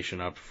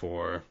anticipation up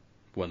for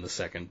when the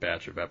second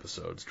batch of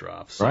episodes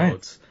drops. So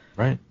it's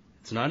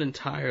not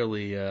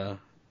entirely a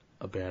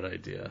bad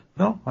idea.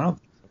 No, I don't.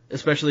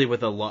 Especially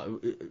with a lot,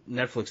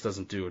 Netflix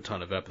doesn't do a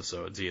ton of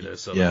episodes either,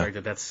 so the fact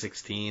that that's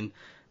 16,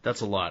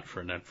 that's a lot for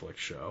a Netflix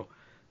show.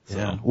 So.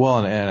 Yeah, well,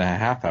 and a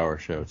half-hour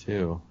show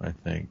too, I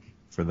think,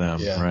 for them,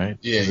 right?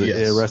 Yeah,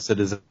 it Arrested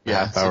is a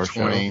half-hour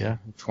show.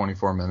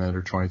 24-minute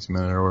or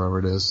 22-minute or whatever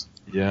it is.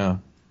 Yeah,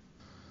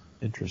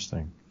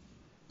 interesting.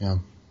 Yeah,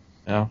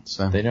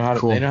 so they know how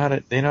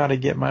to they know how to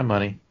get my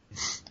money.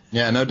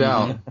 Yeah, no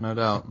doubt, no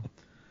doubt.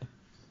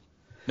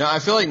 No, I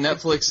feel like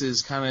Netflix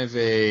is kind of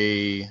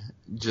a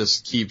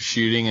just keep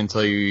shooting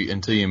until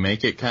you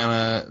make it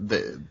kind of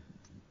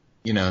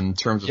in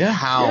terms of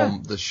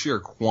the sheer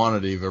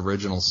quantity of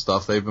original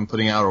stuff they've been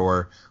putting out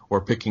or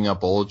picking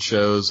up old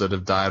shows that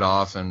have died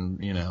off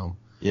and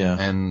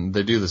and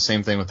they do the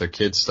same thing with their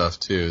kids stuff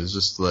too. It's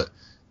just that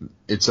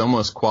it's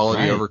almost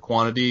quality over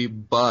quantity,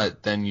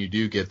 but then you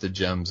do get the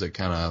gems that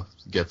kind of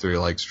get through,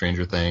 like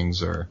Stranger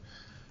Things or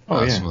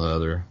some of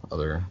the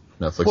other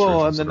Netflix.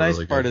 Well, and the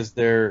nice part is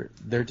they're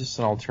just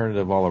an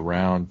alternative all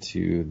around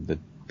to the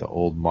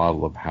old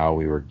model of how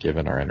we were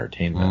given our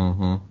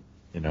entertainment.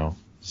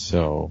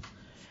 So.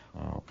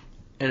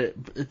 And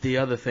the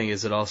other thing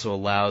is it also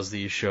allows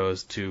these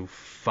shows to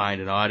find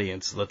an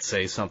audience. Let's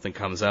say something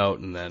comes out,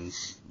 and then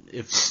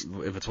if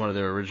it's one of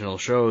their original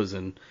shows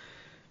and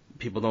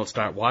people don't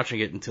start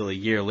watching it until a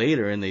year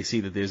later and they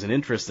see that there's an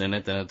interest in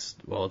it, then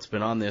it's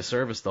been on their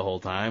service the whole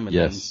time, and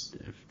then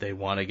if they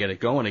want to get it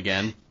going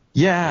again,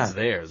 it's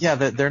theirs. Yeah,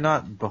 they're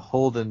not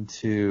beholden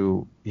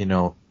to,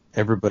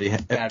 everybody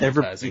and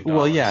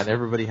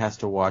everybody has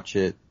to watch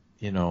it,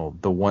 the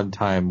one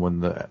time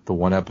when the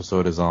one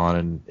episode is on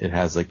and it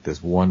has like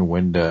this one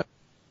window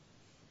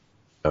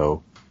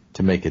to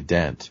make a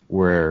dent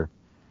where,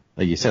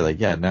 like you said,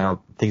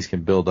 now things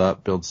can build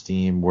up, build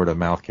steam, word of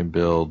mouth can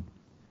build,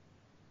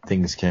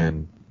 things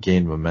can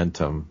gain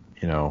momentum,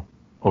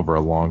 over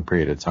a long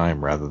period of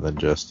time rather than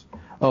just,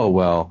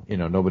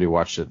 nobody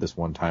watched it this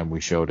one time,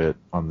 we showed it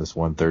on this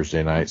one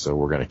Thursday night, so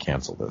we're going to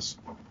cancel this.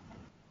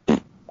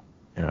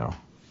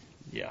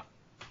 Yeah.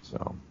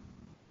 So.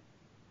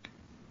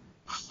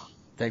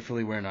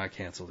 Thankfully, we're not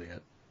canceled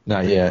yet.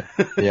 Not yet.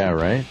 Yeah,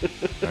 right?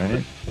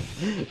 Right?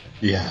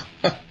 Yeah.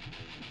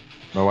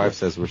 My wife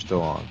says we're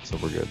still on, so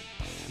we're good.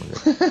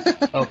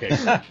 Okay.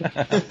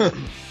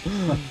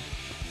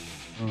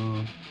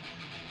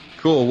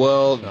 Cool.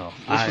 Well,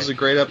 this was a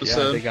great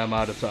episode. Yeah, I think I'm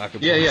out of talk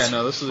about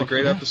this was a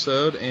great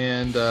episode,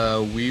 and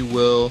we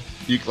will,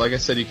 like I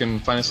said, you can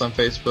find us on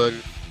Facebook,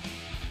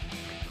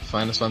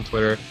 find us on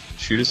Twitter,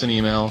 shoot us an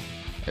email.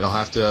 It'll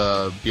have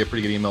to be a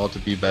pretty good email to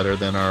be better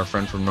than our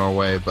friend from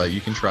Norway, but you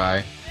can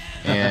try.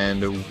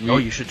 And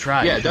you should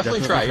try. Yeah,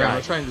 definitely try. Yeah, I'm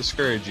not trying to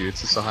discourage you.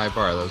 It's just a high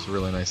bar. That was a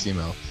really nice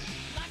email.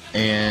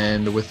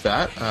 And with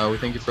that, we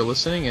thank you for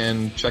listening,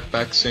 and check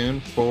back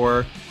soon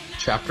for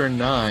Chapter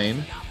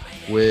 9,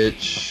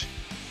 which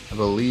I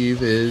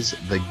believe is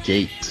The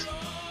Gate.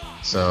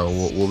 So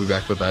we'll be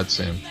back with that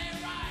soon.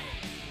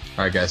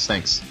 All right, guys.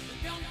 Thanks.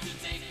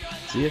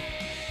 See ya.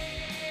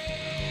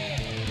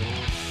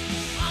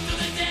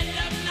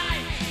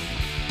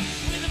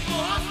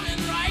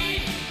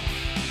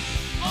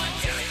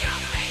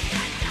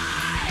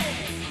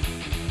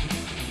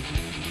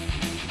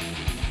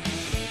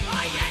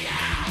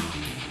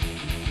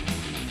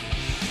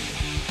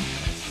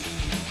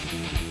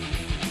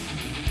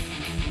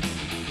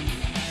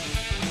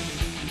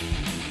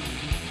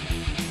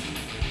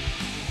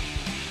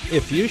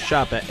 If you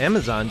shop at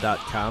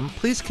Amazon.com,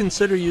 please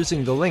consider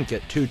using the link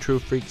at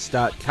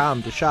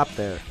twotruefreaks.com to shop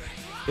there.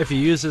 If you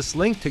use this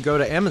link to go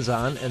to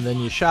Amazon and then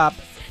you shop,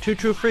 Two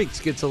True Freaks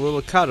gets a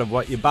little cut of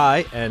what you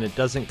buy, and it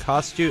doesn't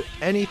cost you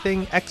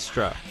anything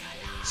extra.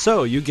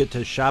 So you get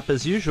to shop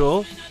as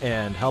usual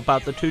and help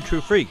out the Two True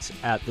Freaks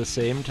at the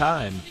same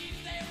time.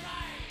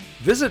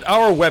 Visit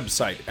our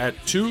website at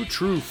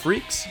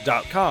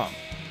twotruefreaks.com.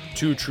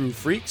 Two True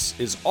Freaks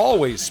is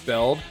always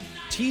spelled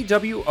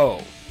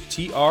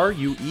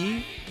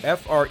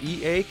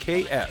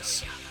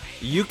TWOTRUEFREAKS.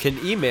 You can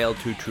email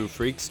Two True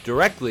Freaks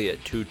directly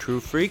at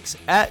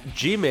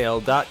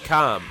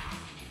twotruefreaks@gmail.com.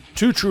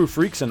 Two True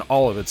Freaks and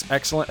all of its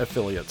excellent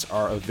affiliates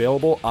are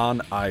available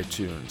on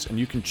iTunes, and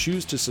you can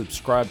choose to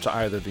subscribe to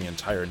either the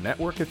entire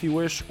network if you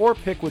wish, or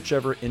pick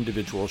whichever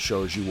individual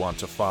shows you want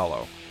to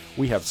follow.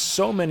 We have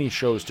so many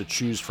shows to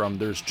choose from,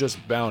 there's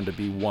just bound to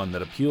be one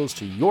that appeals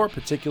to your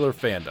particular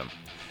fandom.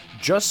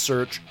 Just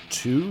search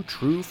Two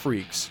True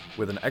Freaks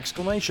with an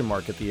exclamation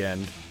mark at the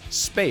end,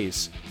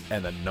 space,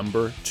 and the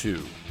number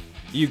 2.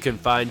 You can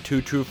find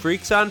Two True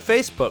Freaks on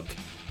Facebook.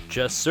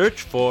 Just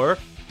search for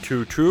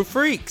Two True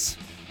Freaks.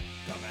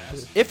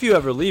 Dumbass. If you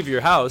ever leave your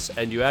house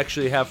and you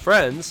actually have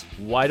friends,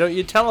 why don't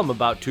you tell them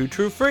about Two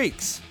True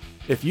Freaks?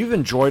 If you've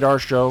enjoyed our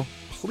show,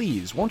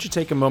 please won't you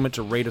take a moment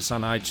to rate us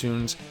on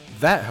iTunes?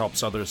 That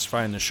helps others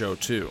find the show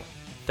too.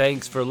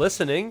 Thanks for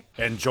listening.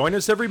 And join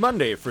us every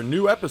Monday for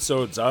new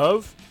episodes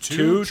of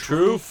Two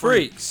True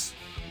Freaks.